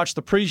TV to watch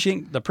the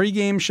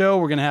pregame show.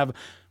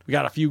 We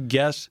got a few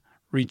guests.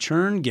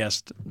 Return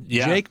guest,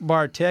 Jake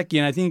Bartecki,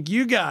 and I think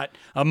you got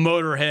a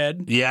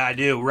Motorhead. Yeah, I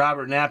do.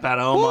 Robert Knapp out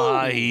of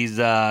Omaha. He's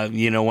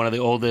one of the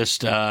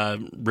oldest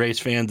race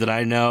fans that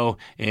I know,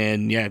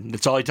 and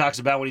that's all he talks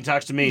about when he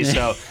talks to me.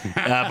 So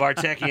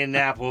Bartecki and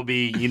Knapp will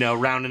be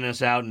rounding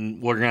us out,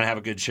 and we're gonna have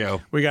a good show.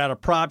 We got a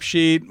prop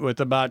sheet with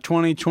about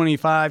 20,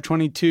 25,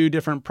 22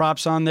 different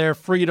props on there,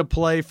 free to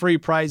play, free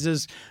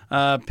prizes.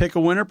 Pick a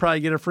winner, probably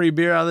get a free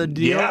beer out of the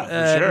deal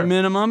at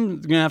minimum.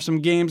 We're gonna have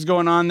some games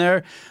going on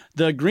there.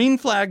 The green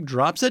flag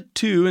drops at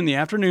 2 in the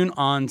afternoon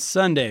on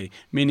Sunday,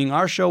 meaning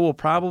our show will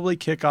probably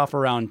kick off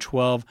around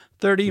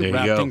 12:30,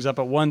 wrap things up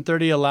at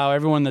 1:30, allow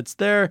everyone that's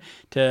there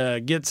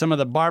to get some of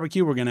the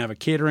barbecue. We're going to have a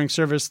catering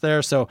service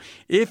there. So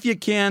if you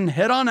can,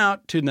 head on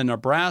out to the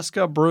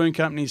Nebraska Brewing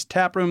Company's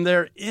tap room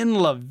there in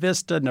La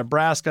Vista,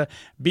 Nebraska.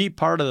 Be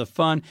part of the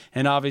fun,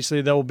 and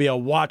obviously there will be a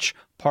watch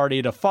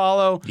party to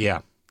follow. Yeah.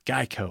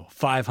 Geico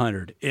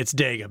 500. It's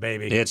Dega,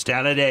 baby. It's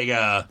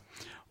Talladega.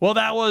 Well,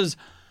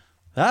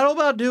 that'll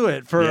about do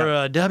it for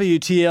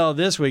WTL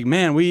this week.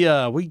 Man, we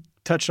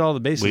touched all the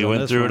bases. We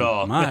went through it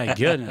all. My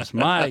goodness,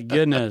 my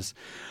goodness.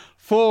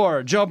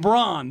 For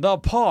Jabron, the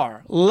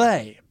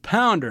Parlay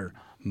Pounder,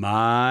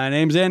 my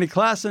name's Andy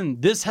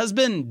Klassen. This has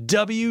been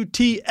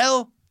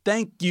WTL.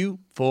 Thank you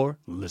for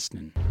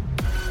listening.